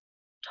college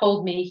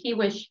told me he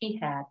wished he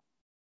had.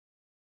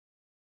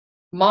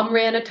 Mom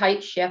ran a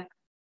tight ship,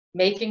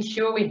 making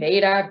sure we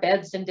made our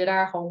beds and did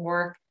our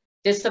homework,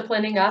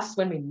 disciplining us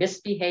when we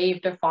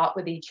misbehaved or fought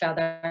with each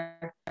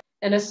other,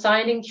 and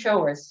assigning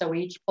chores so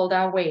we each pulled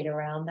our weight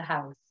around the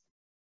house.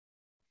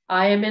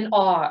 I am in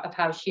awe of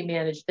how she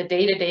managed the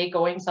day-to-day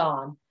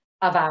goings-on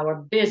of our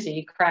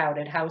busy,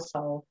 crowded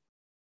household.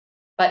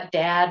 But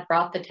Dad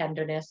brought the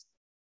tenderness.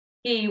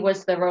 He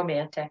was the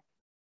romantic.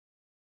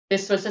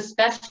 This was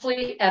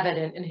especially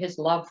evident in his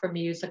love for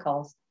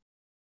musicals.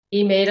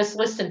 He made us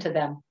listen to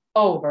them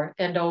over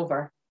and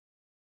over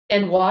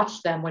and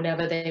watch them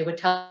whenever they were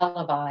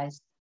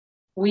televised.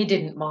 We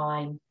didn't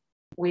mind.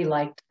 We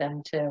liked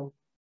them too.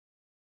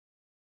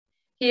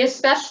 He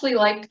especially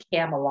liked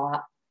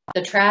Camelot,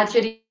 the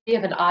tragedy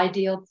of an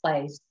ideal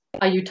place,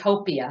 a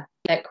utopia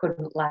that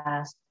couldn't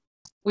last.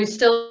 We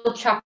still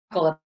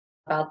chuckle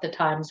about the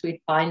times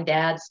we'd find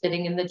Dad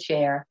sitting in the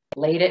chair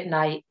late at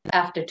night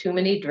after too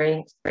many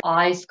drinks,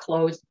 eyes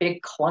closed,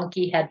 big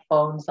clunky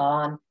headphones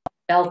on,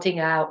 belting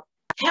out,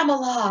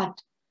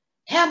 "Camelot,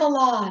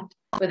 Camelot,"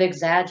 with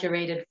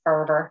exaggerated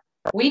fervor.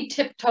 We'd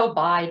tiptoe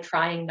by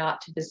trying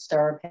not to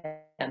disturb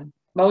him,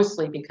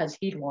 mostly because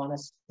he'd want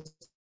us to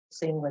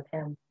sing with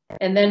him.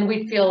 And then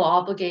we'd feel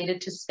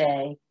obligated to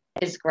stay,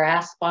 his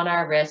grasp on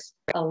our wrist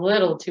a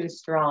little too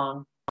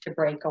strong to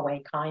break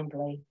away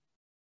kindly.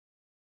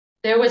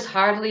 There was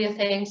hardly a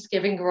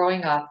Thanksgiving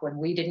growing up when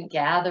we didn't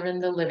gather in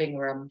the living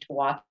room to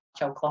watch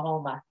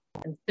Oklahoma,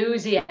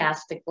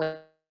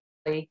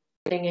 enthusiastically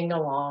singing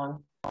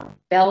along,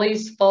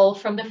 bellies full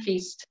from the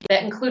feast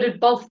that included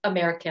both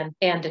American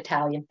and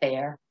Italian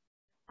fare.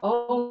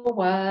 Oh,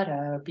 what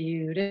a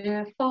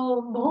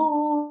beautiful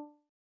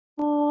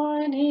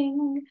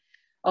morning.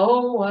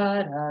 Oh,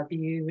 what a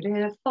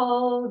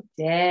beautiful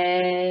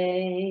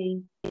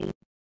day.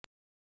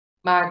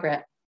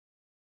 Margaret.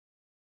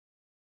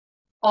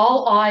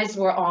 All eyes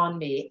were on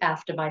me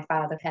after my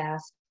father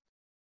passed.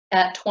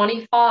 At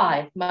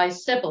 25, my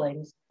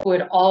siblings, who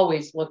had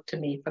always looked to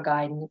me for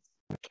guidance,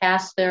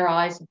 cast their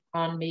eyes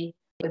upon me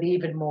with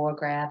even more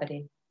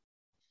gravity.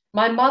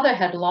 My mother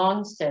had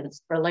long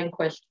since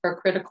relinquished her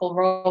critical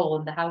role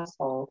in the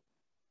household.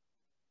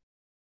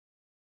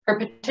 Her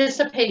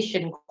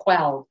participation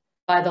quelled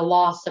by the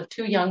loss of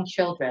 2 young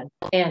children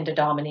and a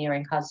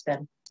domineering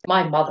husband.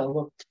 My mother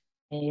looked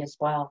at me as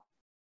well.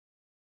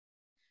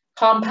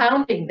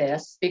 Compounding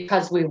this,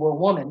 because we were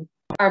women,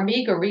 our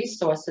meager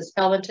resources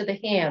fell into the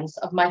hands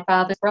of my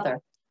father's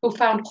brother, who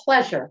found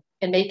pleasure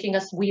in making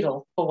us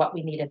wheedle for what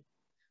we needed.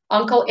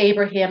 Uncle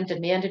Abraham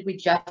demanded we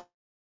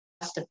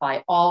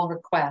justify all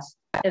requests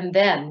and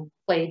then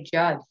played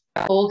judge,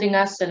 holding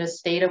us in a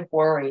state of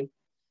worry,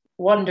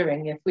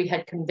 wondering if we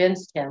had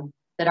convinced him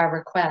that our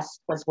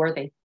request was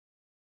worthy.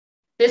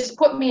 This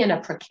put me in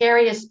a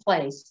precarious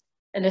place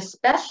and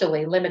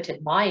especially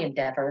limited my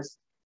endeavors,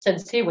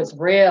 since he was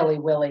rarely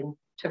willing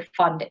to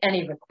fund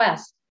any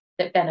request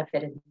that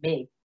benefited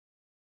me.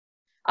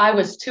 I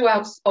was too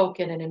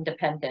outspoken and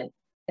independent,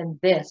 and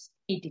this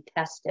he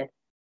detested.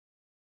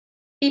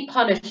 He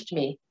punished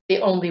me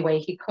the only way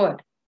he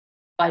could,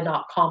 by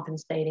not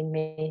compensating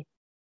me.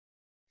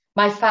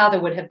 My father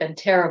would have been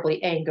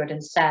terribly angered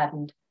and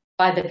saddened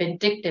by the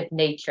vindictive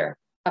nature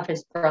of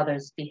his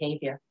brother's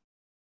behavior.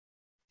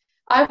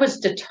 I was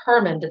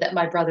determined that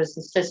my brothers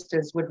and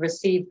sisters would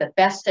receive the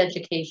best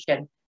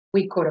education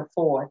we could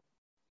afford.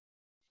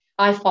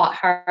 I fought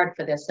hard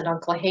for this, and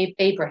Uncle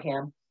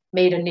Abraham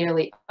made a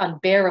nearly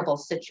unbearable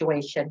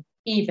situation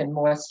even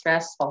more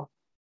stressful.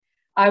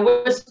 I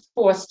was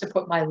forced to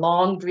put my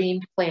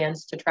long-dreamed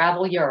plans to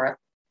travel Europe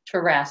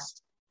to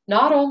rest,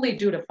 not only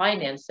due to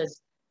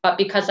finances, but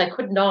because I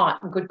could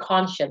not, in good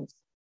conscience,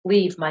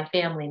 leave my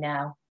family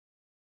now.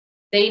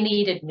 They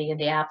needed me in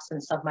the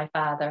absence of my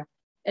father,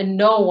 and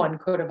no one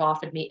could have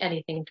offered me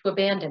anything to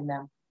abandon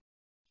them.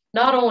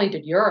 Not only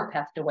did Europe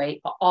have to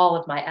wait, but all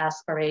of my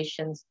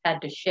aspirations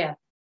had to shift.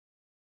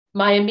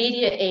 My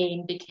immediate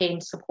aim became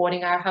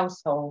supporting our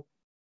household.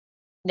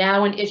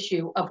 now an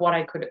issue of what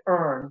I could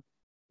earn,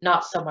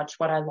 not so much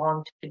what I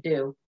longed to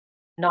do,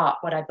 not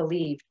what I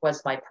believed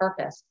was my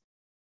purpose.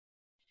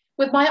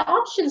 With my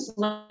options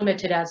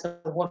limited as a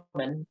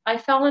woman, I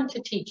fell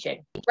into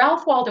teaching.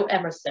 Ralph Waldo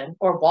Emerson,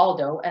 or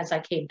Waldo as I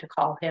came to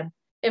call him,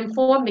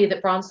 informed me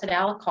that Bronson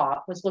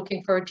Alcott was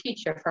looking for a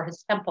teacher for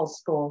his Temple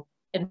School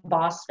in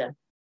Boston.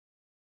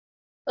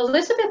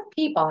 Elizabeth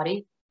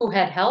Peabody, who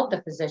had held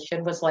the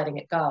position, was letting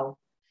it go.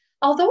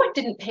 Although it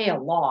didn't pay a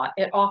lot,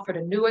 it offered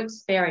a new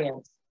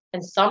experience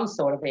and some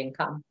sort of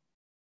income.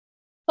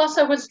 Plus,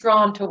 I was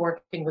drawn to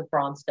working with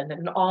Bronson,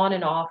 an on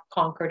and off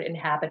Concord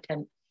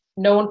inhabitant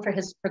known for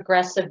his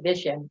progressive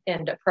vision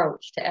and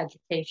approach to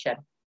education.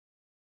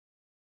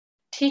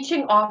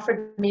 Teaching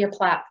offered me a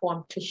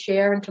platform to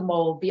share and to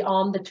mold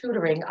beyond the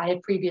tutoring I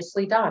had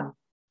previously done.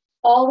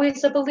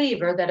 Always a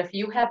believer that if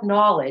you have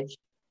knowledge,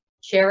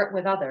 share it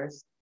with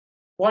others.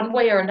 One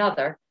way or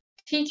another,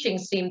 teaching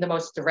seemed the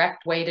most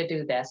direct way to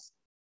do this.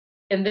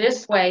 In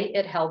this way,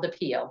 it held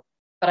appeal,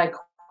 but I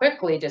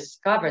quickly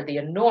discovered the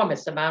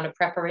enormous amount of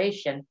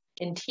preparation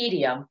and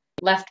tedium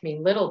left me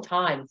little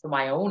time for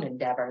my own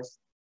endeavors.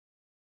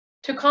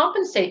 To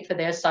compensate for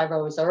this, I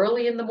rose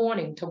early in the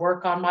morning to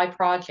work on my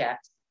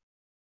projects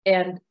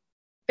and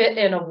fit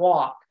in a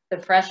walk, the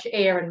fresh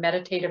air and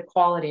meditative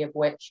quality of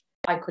which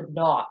I could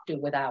not do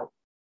without.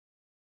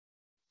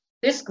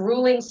 This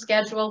grueling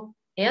schedule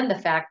and the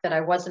fact that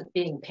I wasn't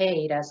being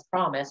paid as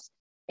promised,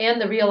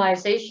 and the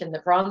realization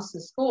that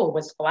Bronson School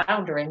was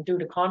floundering due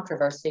to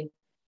controversy,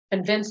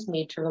 convinced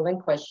me to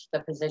relinquish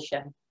the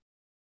position.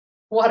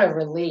 What a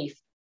relief.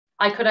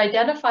 I could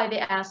identify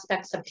the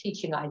aspects of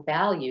teaching I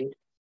valued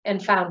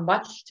and found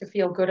much to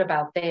feel good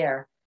about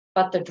there,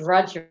 but the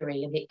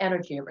drudgery and the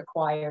energy it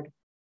required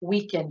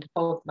weakened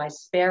both my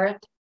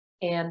spirit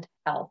and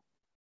health.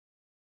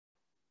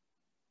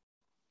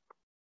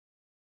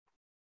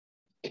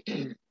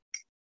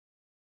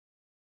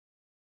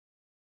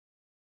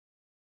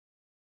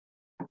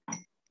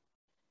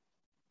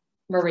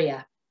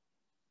 Maria.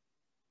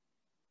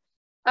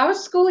 Our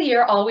school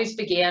year always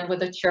began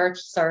with a church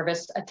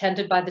service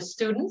attended by the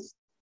students,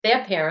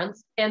 their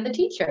parents, and the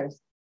teachers.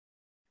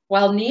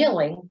 While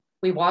kneeling,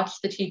 we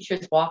watched the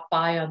teachers walk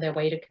by on their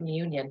way to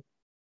communion.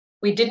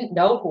 We didn't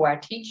know who our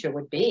teacher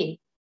would be.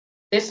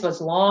 This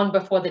was long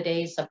before the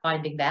days of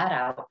finding that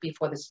out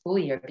before the school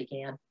year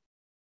began.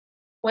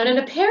 When an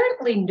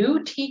apparently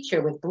new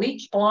teacher with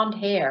bleached blonde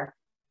hair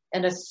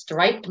and a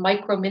striped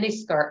micro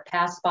miniskirt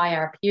passed by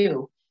our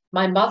pew,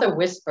 my mother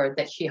whispered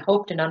that she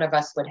hoped none of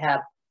us would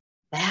have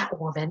that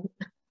woman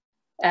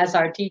as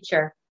our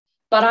teacher,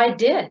 but I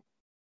did.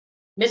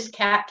 Miss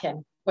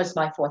Catkin was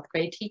my fourth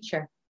grade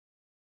teacher.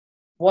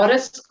 What a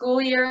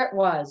school year it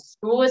was.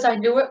 School as I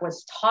knew it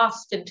was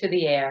tossed into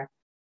the air.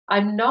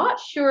 I'm not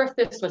sure if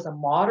this was a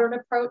modern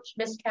approach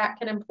Miss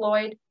Catkin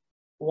employed,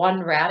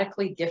 one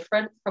radically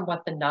different from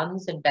what the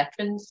nuns and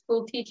veteran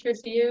school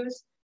teachers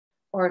use,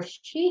 or if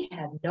she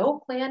had no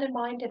plan in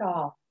mind at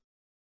all.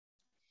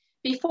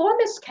 Before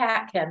Miss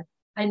Catkin,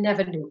 I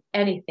never knew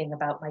anything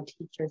about my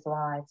teachers'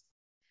 lives,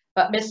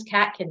 but Miss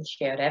Catkin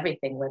shared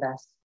everything with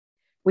us.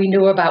 We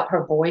knew about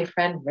her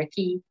boyfriend,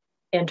 Ricky,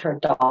 and her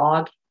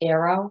dog,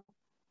 Arrow,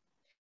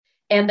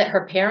 and that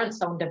her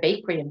parents owned a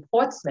bakery in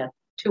Portsmouth,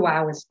 2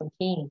 hours from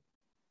Keene.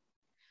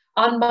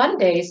 On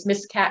Mondays,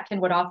 Miss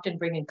Catkin would often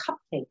bring in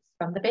cupcakes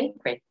from the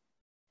bakery,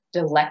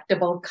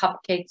 delectable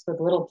cupcakes with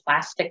little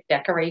plastic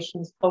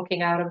decorations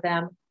poking out of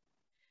them.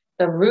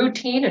 The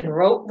routine and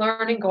rote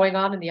learning going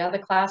on in the other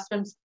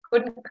classrooms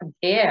couldn't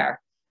compare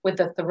with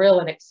the thrill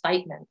and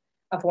excitement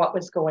of what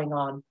was going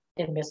on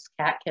in Miss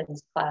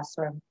Catkin's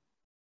classroom.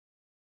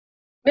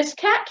 Miss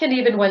Catkin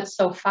even went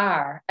so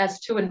far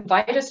as to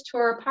invite us to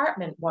her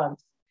apartment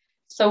once,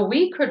 so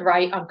we could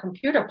write on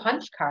computer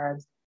punch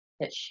cards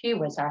that she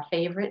was our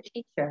favorite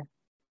teacher,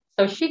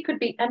 so she could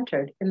be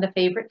entered in the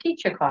favorite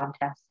teacher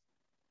contest.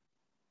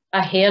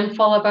 A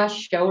handful of us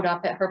showed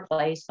up at her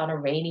place on a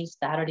rainy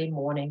Saturday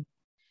morning.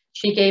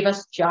 She gave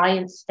us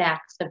giant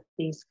stacks of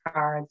these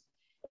cards,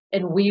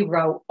 and we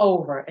wrote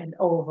over and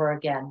over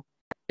again,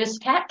 Miss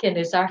Catkin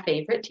is our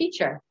favorite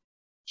teacher.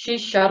 She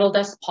shuttled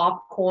us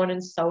popcorn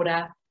and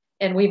soda,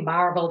 and we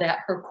marveled at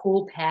her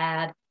cool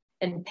pad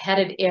and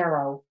petted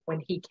Arrow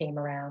when he came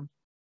around.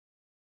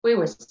 We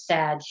were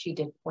sad she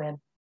didn't win.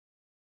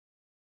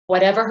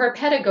 Whatever her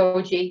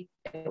pedagogy,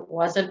 it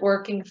wasn't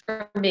working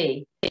for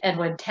me, and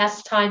when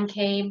test time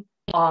came,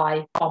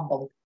 I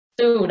fumbled.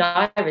 Soon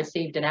I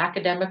received an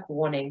academic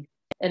warning,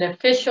 an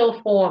official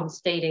form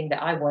stating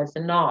that I was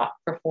not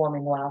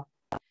performing well.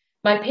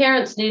 My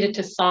parents needed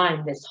to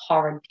sign this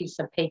horrid piece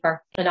of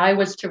paper, and I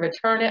was to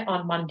return it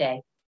on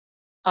Monday.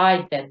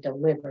 I'd been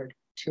delivered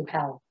to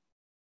hell.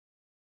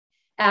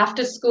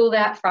 After school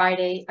that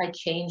Friday, I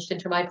changed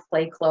into my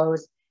play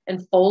clothes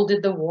and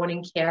folded the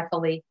warning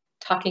carefully,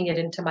 tucking it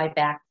into my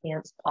back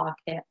pants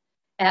pocket.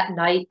 At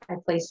night, I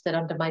placed it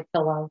under my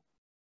pillow.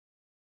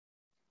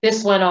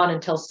 This went on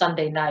until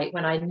Sunday night,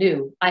 when I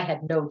knew I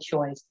had no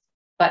choice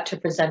but to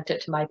present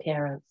it to my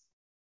parents.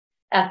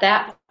 At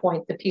that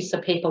point, the piece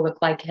of paper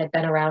looked like it had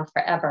been around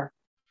forever.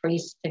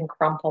 creased and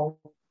crumpled.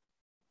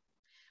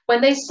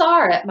 When they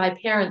saw it, my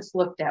parents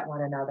looked at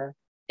one another.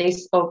 They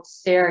spoke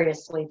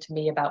seriously to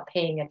me about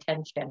paying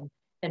attention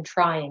and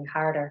trying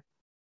harder.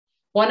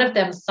 One of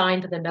them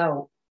signed the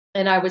note,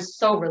 and I was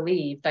so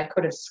relieved I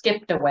could have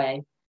skipped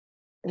away.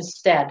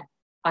 Instead,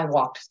 I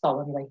walked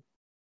sullenly.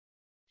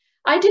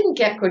 I didn't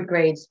get good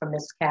grades from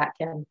Miss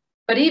Catkin,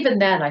 but even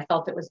then I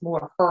felt it was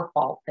more her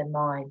fault than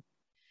mine.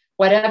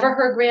 Whatever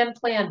her grand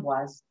plan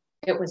was,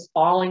 it was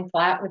falling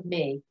flat with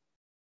me.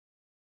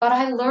 But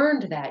I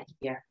learned that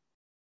year.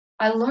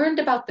 I learned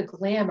about the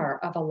glamour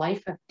of a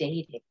life of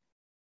dating,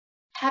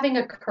 having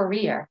a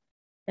career,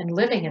 and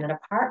living in an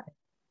apartment.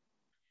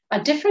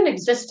 A different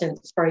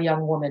existence for a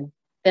young woman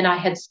than I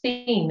had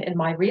seen in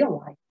my real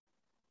life.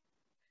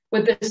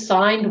 With the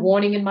signed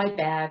warning in my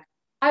bag,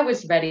 I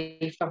was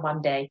ready for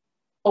Monday,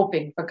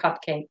 hoping for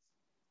cupcakes.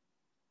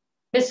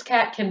 Miss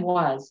Catkin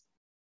was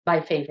my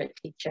favorite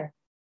teacher.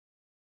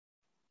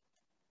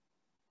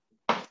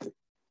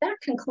 That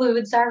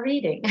concludes our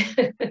reading.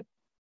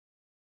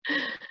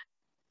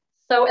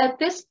 So at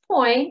this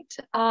point,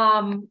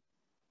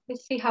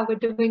 let's see how we're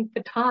doing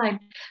for time.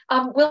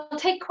 We'll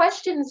take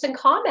questions and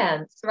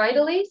comments, right,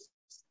 Elise?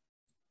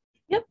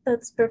 Yep,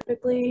 that's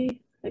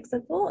perfectly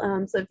acceptable.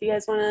 So if you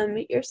guys want to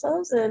mute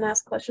yourselves and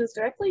ask questions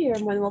directly, you're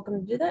more than welcome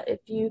to do that. If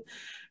you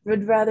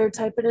would rather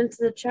type it into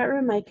the chat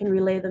room, I can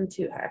relay them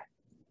to her.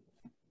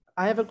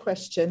 I have a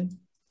question.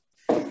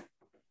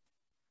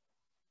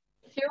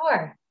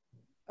 Sure.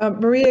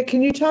 Maria,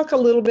 can you talk a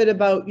little bit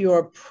about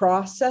your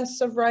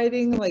process of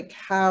writing, like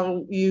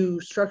how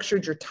you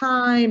structured your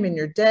time and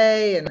your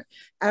day, and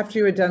after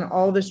you had done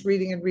all this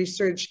reading and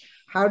research,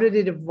 how did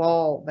it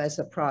evolve as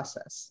a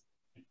process?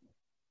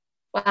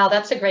 Wow,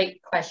 that's a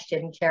great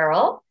question,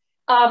 Carol.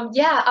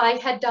 Yeah, I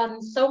had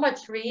done so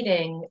much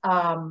reading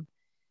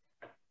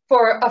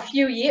for a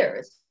few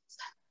years.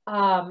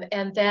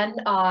 And then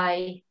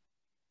I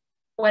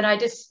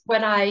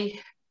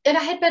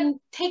had been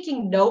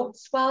taking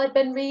notes while I'd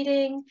been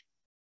reading,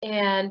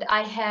 and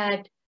I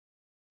had,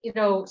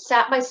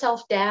 sat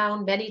myself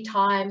down many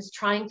times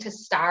trying to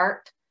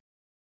start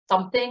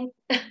something.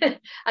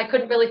 I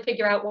couldn't really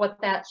figure out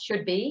what that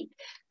should be.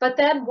 But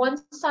then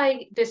once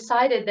I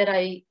decided that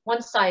I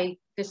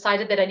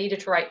needed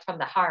to write from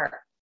the heart,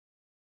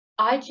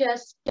 I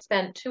just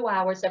spent 2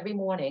 hours every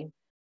morning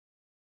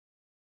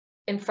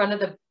in front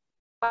of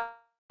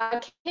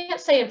I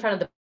can't say in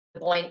front of the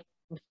blank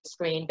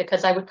screen,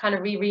 because I would kind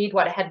of reread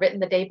what I had written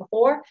the day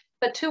before,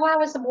 but 2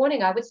 hours a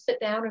morning I would sit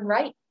down and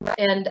write,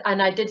 and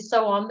I did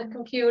so on the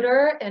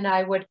computer, and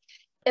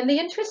the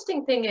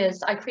interesting thing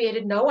is I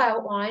created no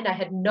outline. I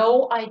had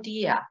no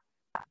idea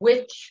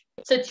which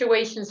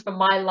situations from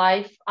my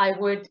life I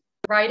would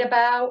write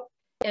about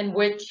and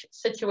which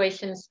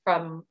situations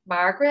from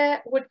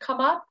Margaret would come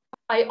up.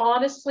 I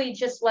honestly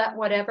just let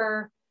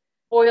whatever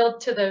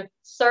boiled to the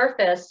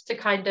surface to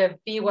kind of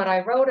be what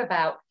I wrote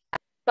about.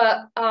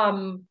 But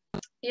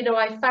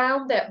I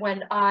found that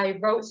when I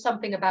wrote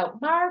something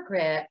about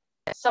Margaret,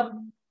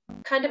 some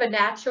kind of a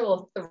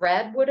natural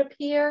thread would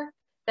appear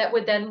that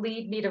would then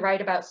lead me to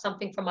write about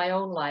something from my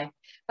own life.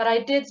 But I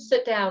did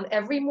sit down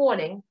every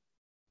morning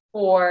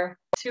for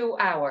 2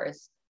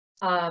 hours,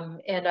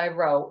 and I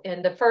wrote.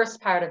 And the first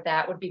part of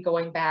that would be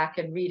going back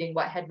and reading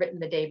what I had written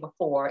the day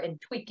before and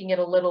tweaking it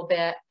a little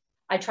bit.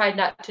 I tried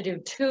not to do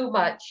too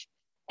much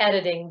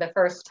editing the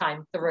first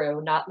time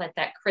through, not let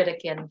that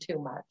critic in too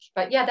much.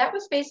 But yeah, that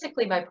was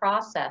basically my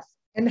process.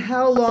 And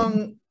how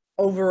long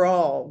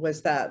overall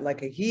was that?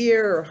 Like a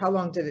year, or how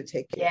long did it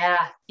take you?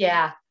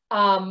 Yeah.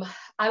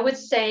 I would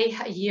say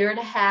 1.5 years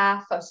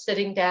of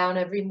sitting down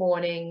every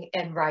morning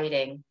and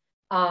writing.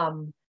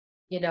 So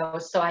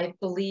I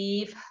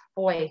believe,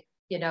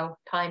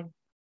 time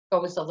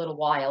goes a little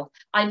wild.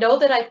 I know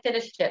that I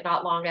finished it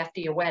not long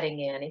after your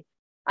wedding, Annie.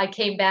 I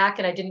came back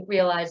and I didn't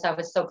realize I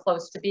was so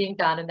close to being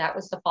done, and that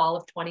was the fall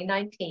of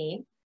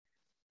 2019.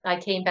 I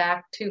came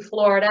back to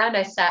Florida and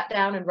I sat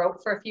down and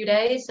wrote for a few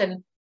days,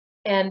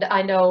 and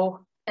I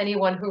know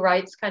anyone who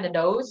writes kind of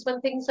knows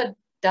when things are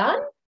done.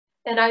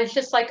 And I was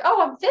just like,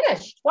 oh, I'm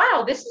finished.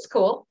 Wow, this is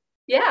cool.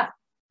 Yeah.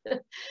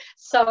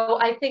 So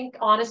I think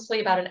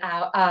honestly about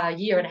 1.5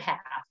 years.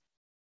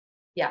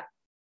 Yeah.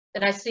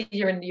 And I see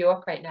you're in New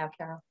York right now,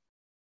 Carol.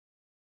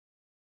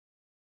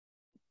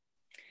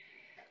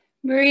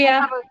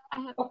 Maria.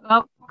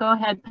 Oh, go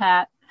ahead,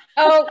 Pat.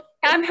 Oh,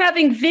 I'm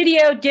having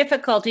video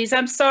difficulties.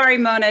 I'm sorry,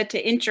 Mona,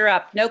 to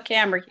interrupt. No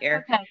camera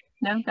here. Okay,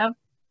 no, go.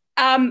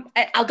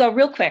 I'll go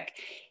real quick.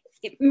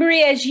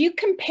 Maria, as you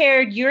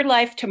compared your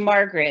life to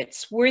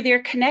Margaret's, were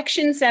there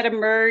connections that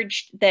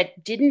emerged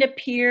that didn't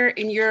appear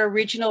in your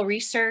original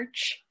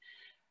research?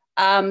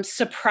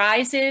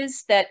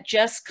 Surprises that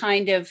just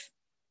kind of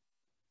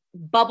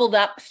bubbled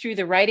up through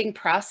the writing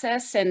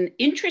process, and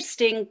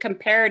interesting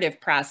comparative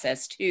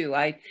process too.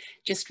 I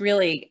just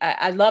really,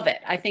 I love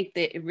it. I think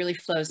that it really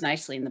flows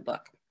nicely in the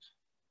book.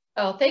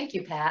 Oh, thank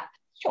you, Pat.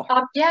 Sure.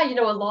 Yeah,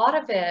 a lot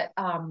of it,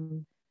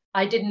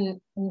 I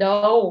didn't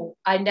know.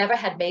 I never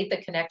had made the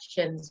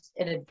connections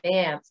in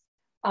advance.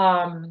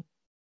 And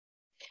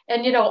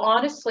And, you know,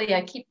 honestly,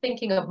 I keep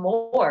thinking of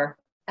more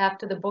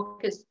after the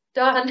book is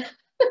done.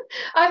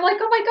 I'm like,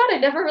 oh my God, I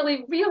never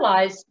really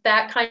realized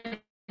that kind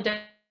of,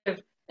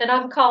 and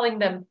I'm calling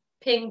them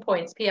ping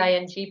points,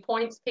 P-I-N-G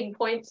points, ping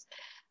points.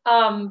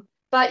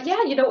 But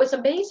yeah, you know, it was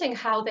amazing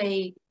how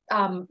they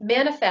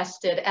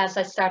manifested as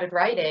I started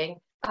writing.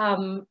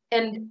 And,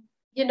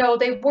 you know,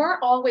 they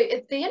weren't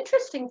always, the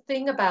interesting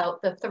thing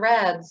about the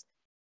threads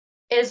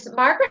is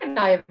Margaret and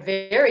I are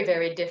very,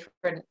 very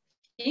different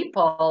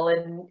people,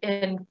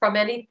 and from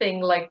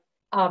anything like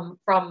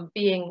from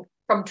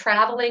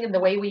traveling and the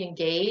way we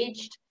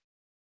engaged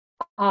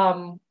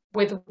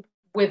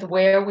with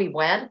where we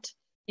went.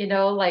 You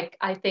know, like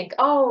I think,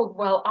 oh,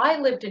 well, I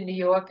lived in New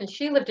York and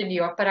she lived in New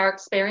York, but our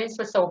experience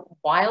was so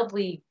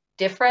wildly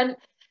different.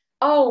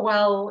 Oh,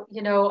 well,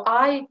 you know,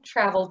 I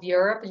traveled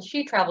Europe and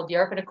she traveled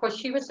Europe. And of course,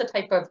 she was the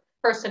type of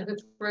person who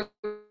threw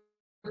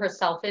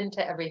herself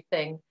into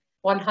everything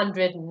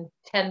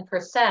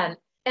 110%.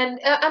 And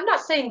I'm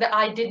not saying that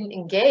I didn't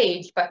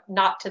engage, but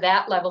not to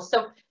that level.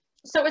 So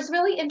it was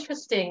really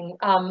interesting.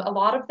 A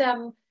lot of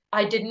them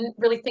I didn't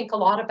really think a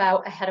lot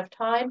about ahead of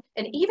time.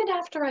 And even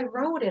after I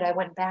wrote it, I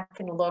went back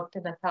and looked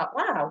and I thought,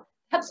 wow,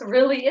 that's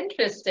really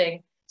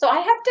interesting. So I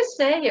have to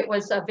say it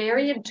was a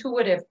very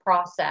intuitive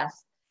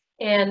process.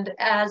 And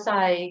as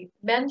I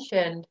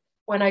mentioned,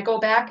 when I go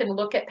back and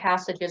look at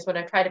passages, when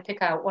I try to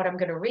pick out what I'm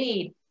going to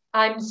read,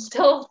 I'm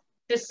still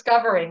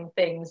discovering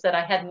things that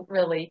I hadn't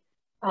really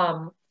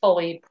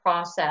fully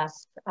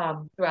processed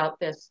throughout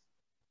this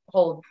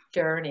whole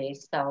journey.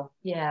 So,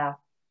 yeah.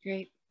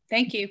 Great.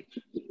 Thank you.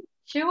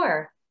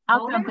 Sure.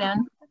 I'll jump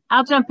in.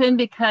 I'll jump in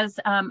because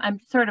I'm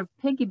sort of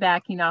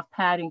piggybacking off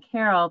Pat and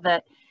Carol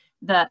that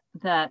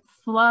the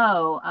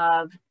flow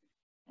of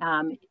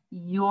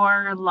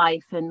your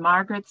life and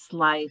Margaret's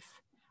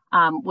life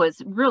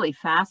was really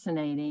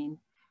fascinating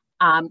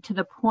to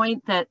the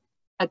point that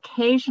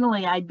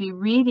occasionally I'd be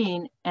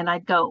reading and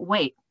I'd go,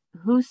 wait,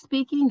 who's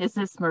speaking? Is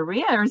this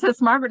Maria or is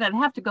this Margaret? I'd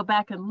have to go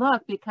back and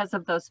look because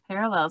of those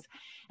parallels.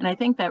 And I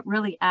think that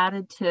really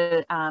added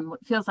to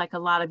what feels like a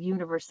lot of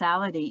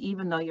universality,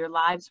 even though your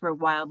lives were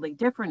wildly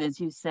different, as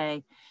you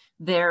say,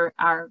 there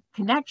are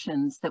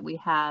connections that we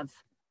have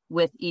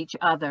with each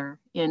other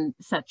in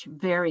such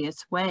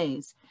various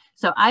ways.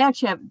 So I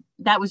actually have,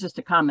 that was just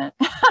a comment.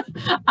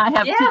 I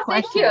have two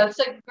questions. Thank you. It's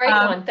a great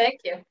one. Thank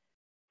you.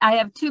 I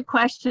have two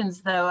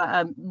questions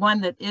though.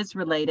 One that is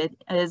related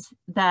is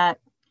that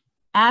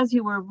as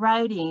you were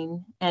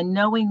writing and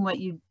knowing what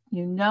you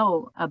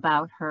know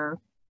about her,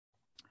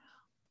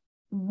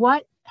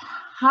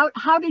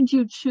 how did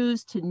you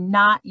choose to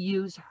not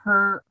use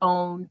her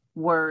own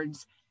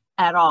words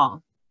at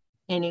all,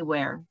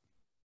 anywhere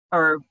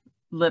or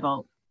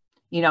little?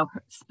 You know,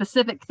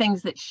 specific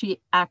things that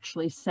she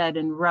actually said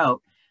and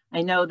wrote.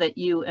 I know that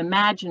you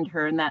imagined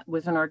her and that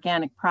was an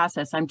organic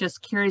process. I'm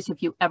just curious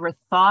if you ever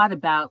thought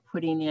about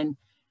putting in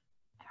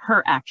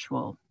her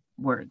actual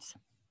words.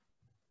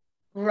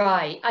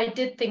 Right. I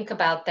did think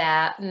about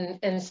that.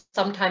 And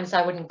sometimes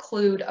I would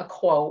include a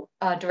quote,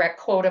 a direct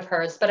quote of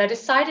hers, but I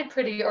decided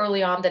pretty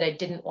early on that I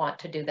didn't want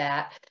to do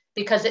that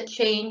because it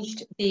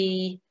changed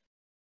the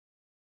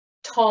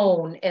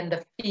tone and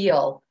the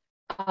feel.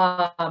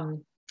 I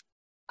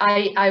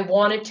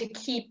wanted to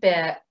keep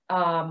it,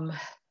 I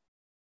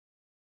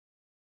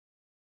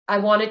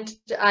wanted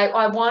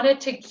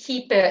to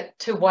keep it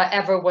to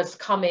whatever was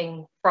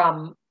coming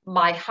from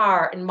my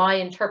heart and my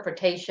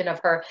interpretation of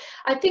her.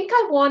 I think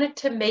I wanted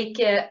to make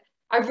it,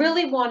 I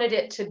really wanted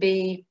it to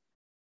be,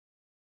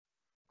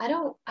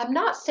 I'm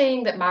not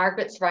saying that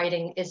Margaret's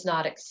writing is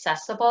not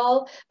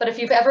accessible, but if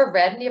you've ever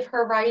read any of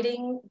her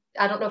writing,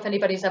 I don't know if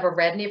anybody's ever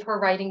read any of her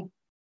writing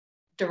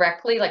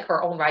directly, like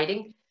her own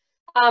writing.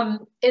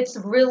 It's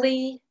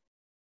really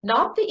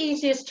not the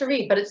easiest to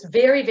read, but it's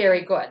very,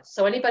 very good.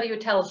 So anybody who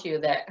tells you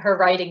that her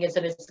writing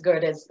isn't as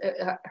good as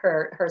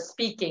her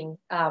speaking,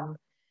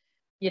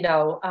 you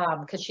know,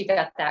 because she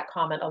got that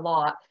comment a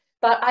lot.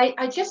 But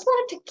I just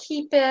wanted to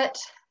keep it.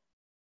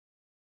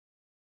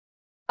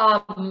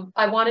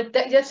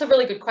 That's a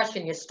really good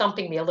question. You're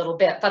stumping me a little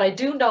bit, but I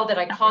do know that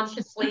I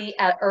consciously,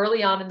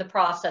 early on in the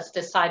process,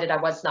 decided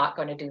I was not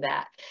going to do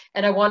that.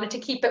 And I wanted to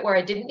keep it where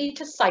I didn't need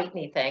to cite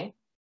anything.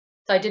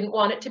 So I didn't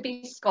want it to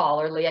be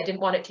scholarly. I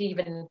didn't want it to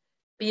even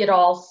be at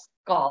all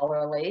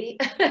scholarly.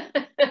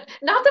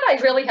 Not that I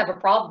really have a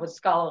problem with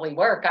scholarly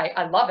work.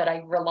 I love it.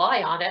 I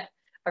rely on it.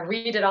 I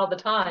read it all the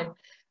time.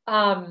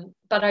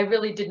 But I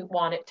really didn't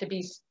want it to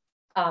be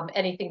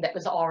anything that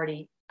was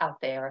already out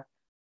there,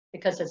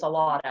 because there's a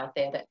lot out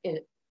there that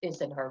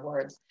is in her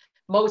words.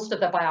 Most of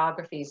the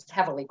biographies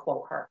heavily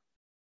quote her.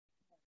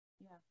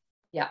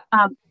 Yeah.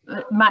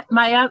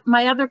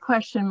 My other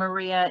question,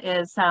 Maria,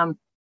 is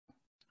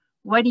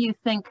what do you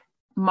think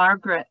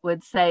Margaret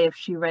would say if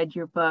she read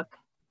your book?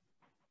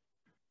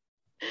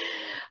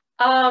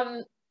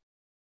 I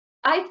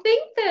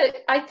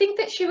think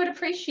that she would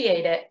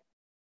appreciate it.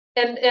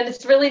 And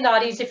it's really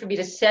not easy for me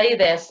to say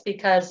this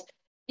because,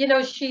 you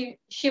know, she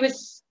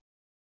was,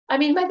 I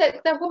mean,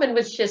 that woman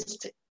was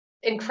just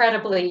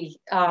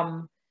incredibly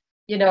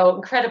you know,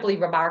 incredibly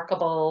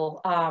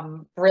remarkable,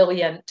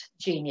 brilliant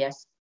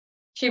genius.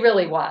 She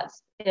really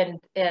was.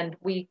 And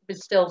we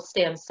still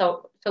stand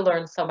to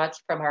learn so much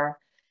from her.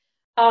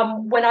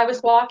 When I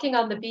was walking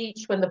on the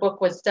beach when the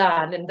book was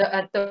done,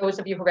 and those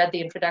of you who read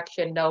the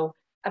introduction know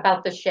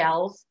about the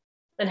shells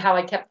and how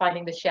I kept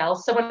finding the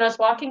shells. So when I was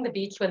walking the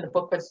beach when the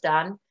book was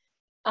done,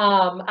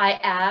 I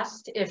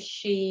asked if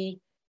she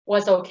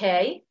was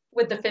okay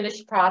with the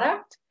finished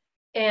product.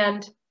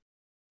 And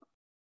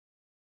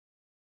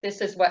this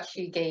is what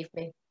she gave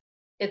me.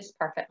 It's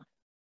perfect.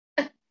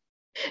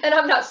 And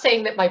I'm not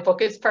saying that my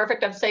book is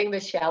perfect. I'm saying the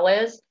shell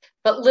is,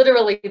 but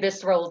literally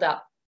this rolled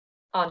up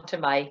onto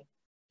my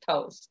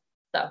toes.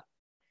 So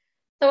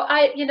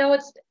I, you know,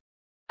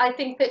 I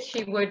think that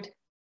she would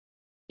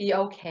be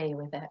okay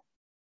with it.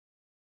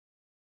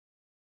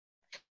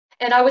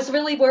 And I was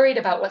really worried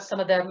about what some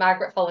of the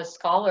Margaret Fuller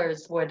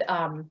scholars would,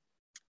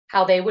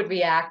 how they would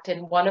react.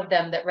 And one of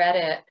them that read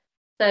it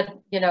said,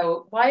 you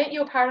know, why aren't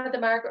you a part of the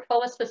Margaret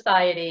Fuller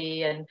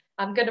Society? And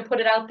I'm going to put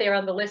it out there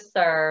on the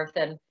listserv.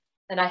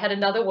 And I had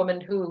another woman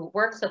who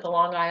works at the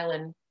Long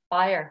Island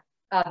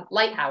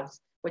Lighthouse,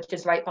 which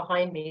is right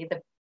behind me,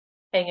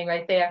 hanging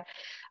right there.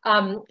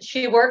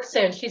 She works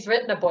there, and she's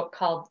written a book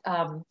called,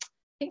 I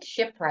think,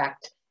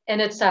 Shipwrecked.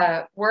 And it's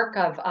a work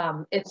of,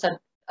 it's a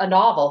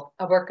novel,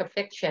 a work of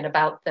fiction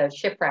about the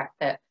shipwreck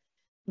that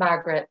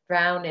Margaret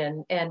drowned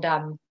in. And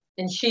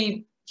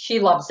she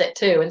loves it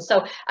too. And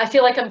so I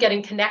feel like I'm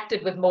getting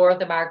connected with more of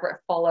the Margaret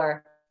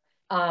Fuller,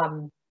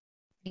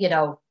 you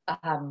know,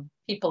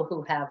 people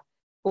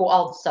who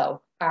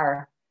also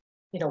are,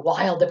 you know,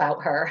 wild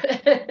about her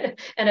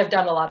and have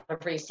done a lot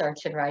of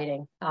research and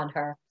writing on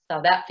her. So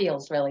that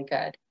feels really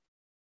good.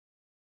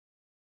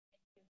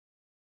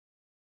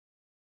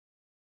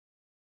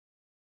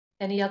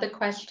 Any other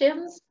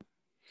questions?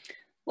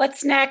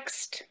 What's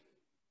next?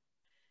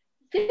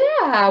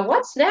 Yeah,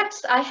 what's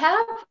next? I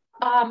have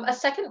a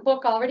second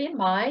book already in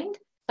mind.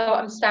 So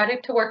I'm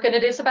starting to work, and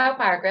it is about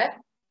Margaret.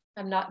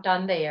 I'm not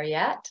done there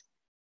yet.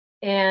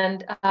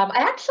 And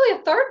actually, a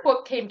third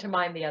book came to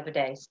mind the other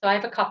day. So I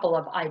have a couple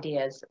of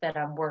ideas that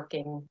I'm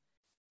working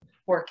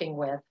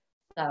with.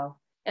 So,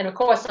 and of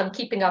course, I'm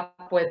keeping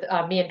up with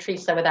me and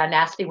Teresa with our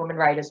Nasty Woman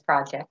Writers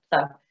project.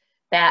 So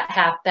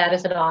that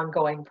is an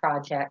ongoing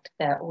project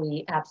that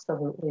we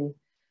absolutely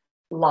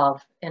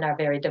love and are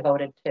very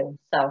devoted to.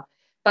 So,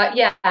 but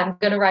yeah, I'm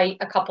going to write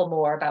a couple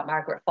more about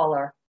Margaret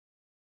Fuller.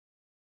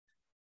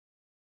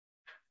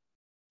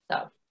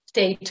 So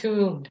stay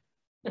tuned.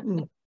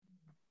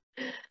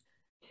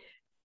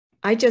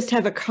 I just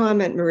have a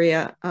comment,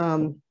 Maria.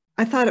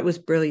 I thought it was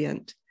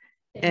brilliant.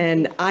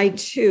 And I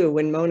too,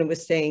 when Mona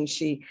was saying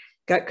she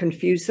got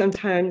confused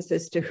sometimes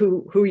as to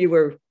who you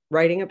were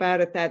writing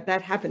about it,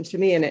 that happened to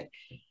me, and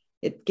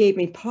it gave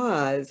me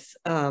pause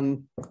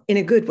in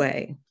a good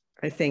way,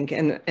 I think.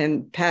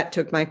 And Pat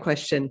took my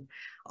question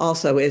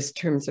also as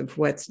terms of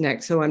what's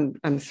next. So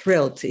I'm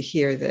thrilled to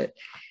hear that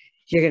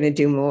you're going to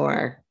do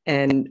more.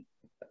 And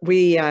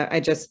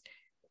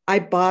I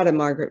bought a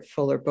Margaret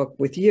Fuller book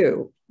with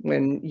you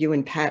when you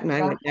and Pat and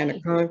I went down to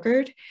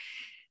Concord,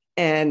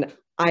 and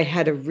I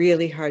had a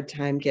really hard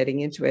time getting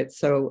into it.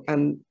 So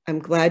I'm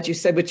glad you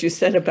said what you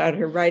said about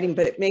her writing,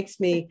 but it makes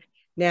me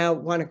now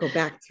want to go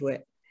back to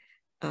it.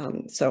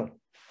 So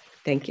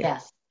thank you.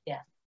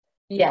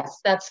 Yes,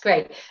 that's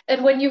great.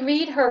 And when you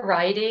read her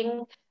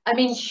writing, I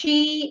mean,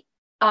 she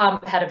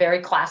had a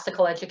very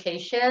classical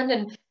education,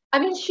 and I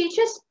mean,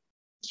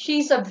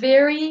 she's a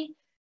very,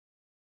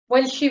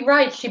 when she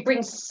writes, she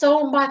brings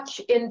so much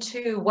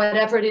into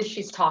whatever it is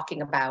she's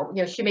talking about.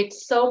 You know, she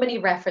makes so many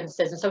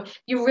references. And so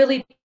you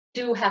really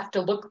do have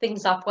to look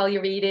things up while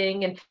you're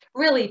reading, and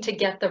really to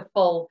get the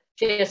full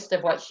gist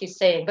of what she's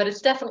saying. But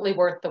it's definitely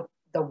worth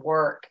the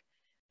work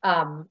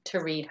to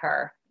read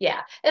her.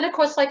 Yeah. And of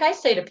course, like I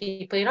say to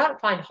people, you don't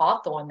find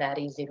Hawthorne that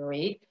easy to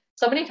read.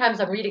 So many times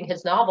I'm reading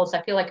his novels,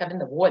 I feel like I'm in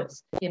the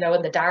woods, you know,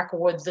 in the dark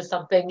woods or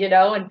something, you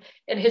know, and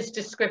his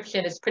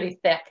description is pretty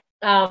thick.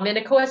 And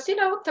of course, you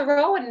know,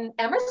 Thoreau and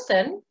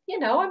Emerson, you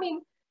know, I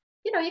mean,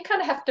 you know, you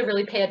kind of have to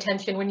really pay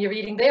attention when you're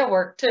reading their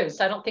work too.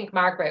 So I don't think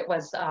Margaret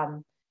was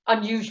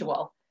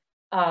unusual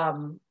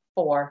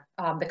for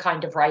the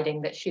kind of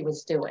writing that she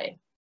was doing.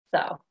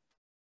 So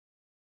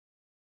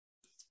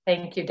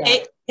thank you,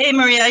 Deb. Hey,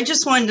 Maria, I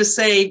just wanted to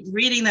say,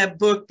 reading that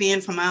book,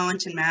 being from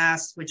Arlington,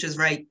 Mass., which is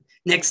right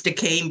next to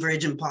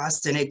Cambridge and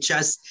Boston,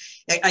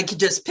 I could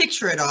just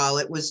picture it all.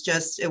 It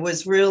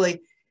was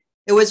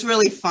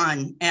really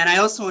fun. And I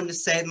also wanted to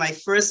say my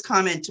first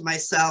comment to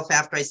myself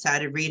after I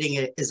started reading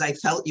it is I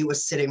felt you were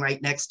sitting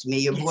right next to me.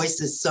 Your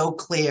voice is so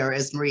clear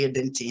as Maria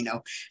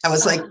Dintino. I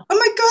was like, oh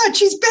my God,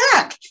 she's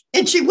back,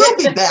 and she will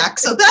be back.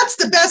 So that's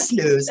the best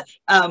news.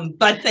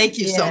 But thank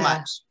you so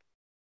much.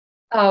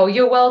 Oh,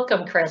 you're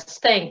welcome, Chris.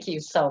 Thank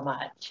you so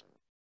much.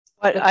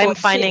 What I'm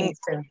finding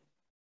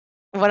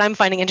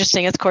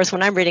interesting is, of course,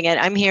 when I'm reading it,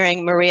 I'm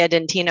hearing Maria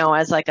Dintino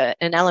as like an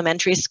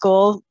elementary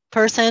school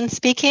person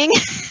speaking.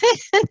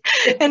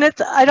 And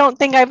I don't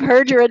think I've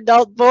heard your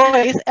adult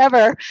voice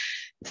ever.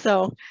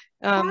 So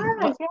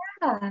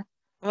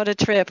what a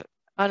trip.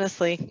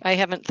 Honestly, I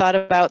haven't thought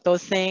about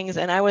those things.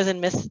 And I was in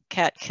Miss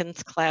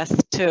Catkin's class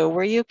too.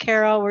 Were you,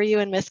 Carol? Were you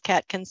in Miss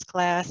Catkin's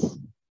class?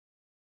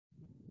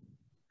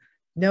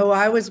 No,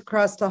 I was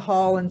across the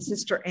hall in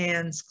Sister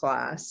Anne's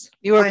class.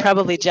 You were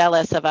probably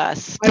jealous of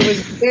us. I was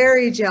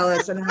very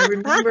jealous, and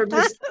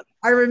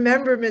I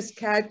remember Miss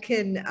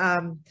Catkin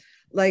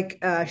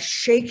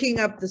shaking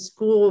up the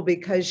school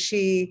because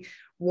she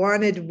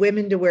wanted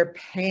women to wear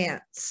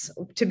pants,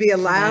 to be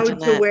allowed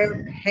to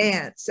wear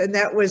pants, and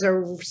that was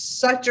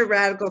such a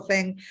radical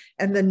thing.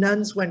 And the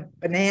nuns went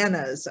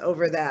bananas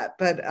over that.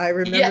 But I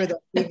remember that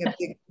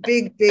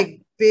being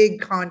a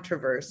big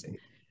controversy.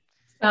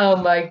 Oh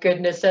my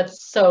goodness,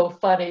 that's so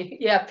funny.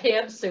 Yeah,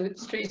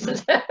 pantsuits, Teresa.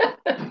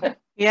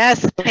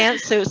 Yes,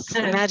 pantsuits.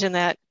 Imagine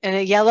that. And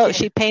a yellow,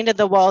 she painted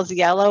the walls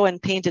yellow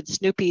and painted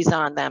Snoopies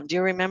on them. Do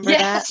you remember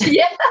that?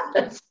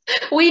 Yes,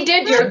 we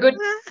did.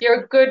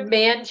 You're a good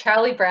man,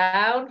 Charlie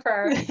Brown,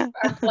 for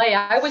our play.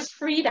 I was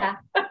Frida.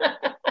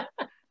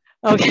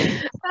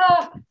 Okay.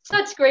 Oh,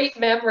 such great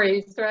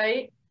memories,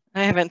 right?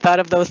 I haven't thought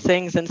of those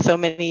things in so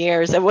many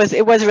years. It was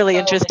really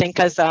interesting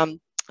because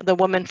the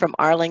woman from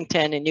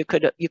Arlington, and you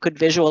could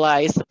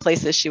visualize the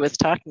places she was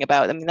talking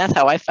about. I mean, that's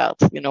how I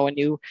felt, when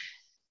you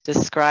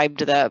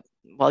described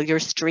your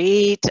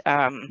street,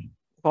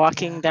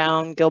 walking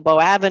down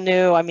Gilboa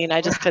Avenue. I mean,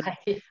 I just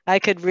I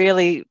could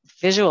really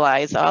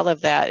visualize all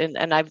of that.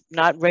 And I've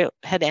not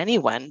had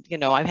anyone,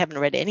 I haven't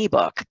read any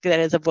book that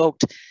has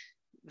evoked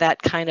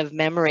that kind of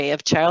memory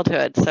of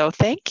childhood. So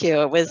thank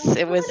you. It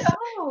was,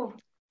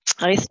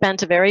 I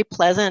spent a very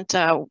pleasant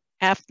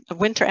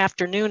winter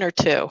afternoon or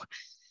two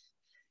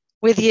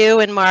with you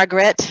and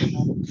Margaret.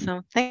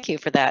 So thank you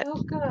for that.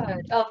 Oh,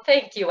 good. Oh,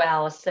 thank you,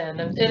 Allison.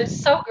 And it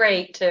is so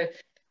great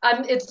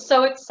it's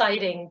so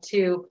exciting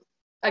to,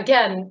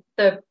 again,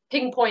 the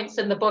ping points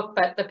in the book,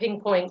 but the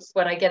ping points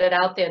when I get it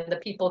out there, and the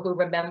people who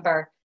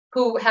remember,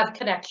 who have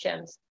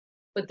connections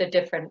with the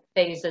different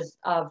phases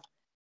of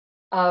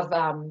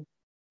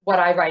what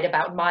I write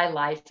about in my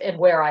life and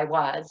where I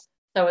was.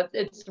 So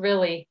it's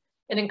really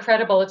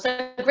it's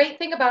a great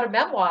thing about a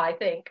memoir, I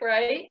think,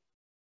 right?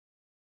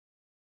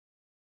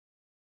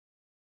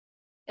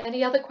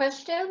 Any other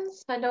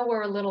questions? I know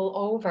we're a little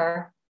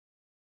over.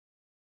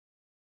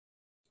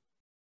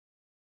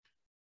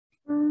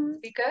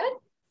 We good?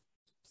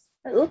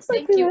 It looks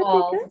like Thank we you might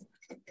all. be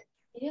good.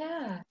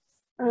 Yeah.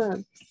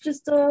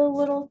 Just a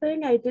little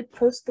thing. I did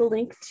post the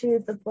link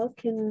to the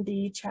book in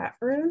the chat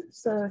room.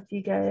 So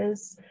if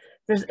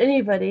there's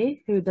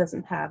anybody who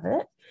doesn't have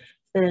it,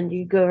 then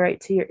you go right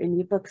to your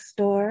indie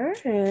bookstore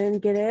and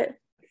get it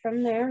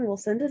from there, and we'll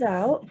send it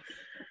out.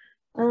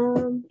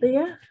 But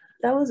yeah,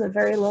 that was a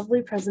very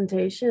lovely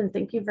presentation.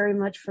 Thank you very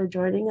much for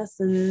joining us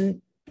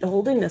and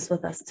holding this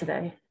with us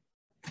today.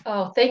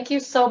 Oh, thank you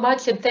so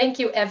much. And thank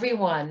you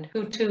everyone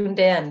who tuned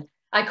in.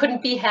 I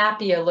couldn't be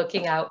happier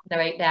looking out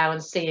right now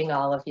and seeing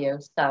all of you.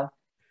 So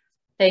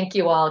thank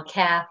you all.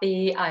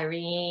 Kathy,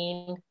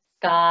 Irene,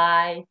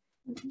 Guy,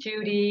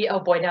 Judy. Oh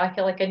boy, now I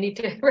feel like I need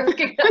to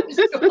recognize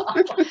you all.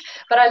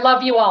 But I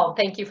love you all.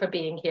 Thank you for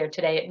being here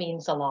today. It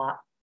means a lot.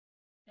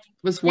 It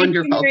was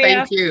wonderful.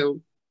 Thank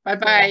you.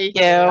 Bye-bye. Thank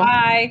you.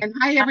 Bye. And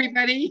hi,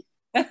 everybody.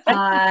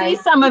 Bye. See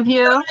some of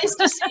you. Nice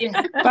to see you.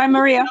 Bye,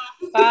 Maria.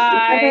 Bye.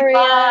 Bye, Maria.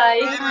 Bye.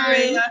 Bye,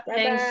 Maria.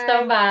 Thanks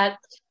so much.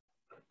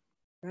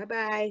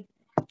 Bye-bye.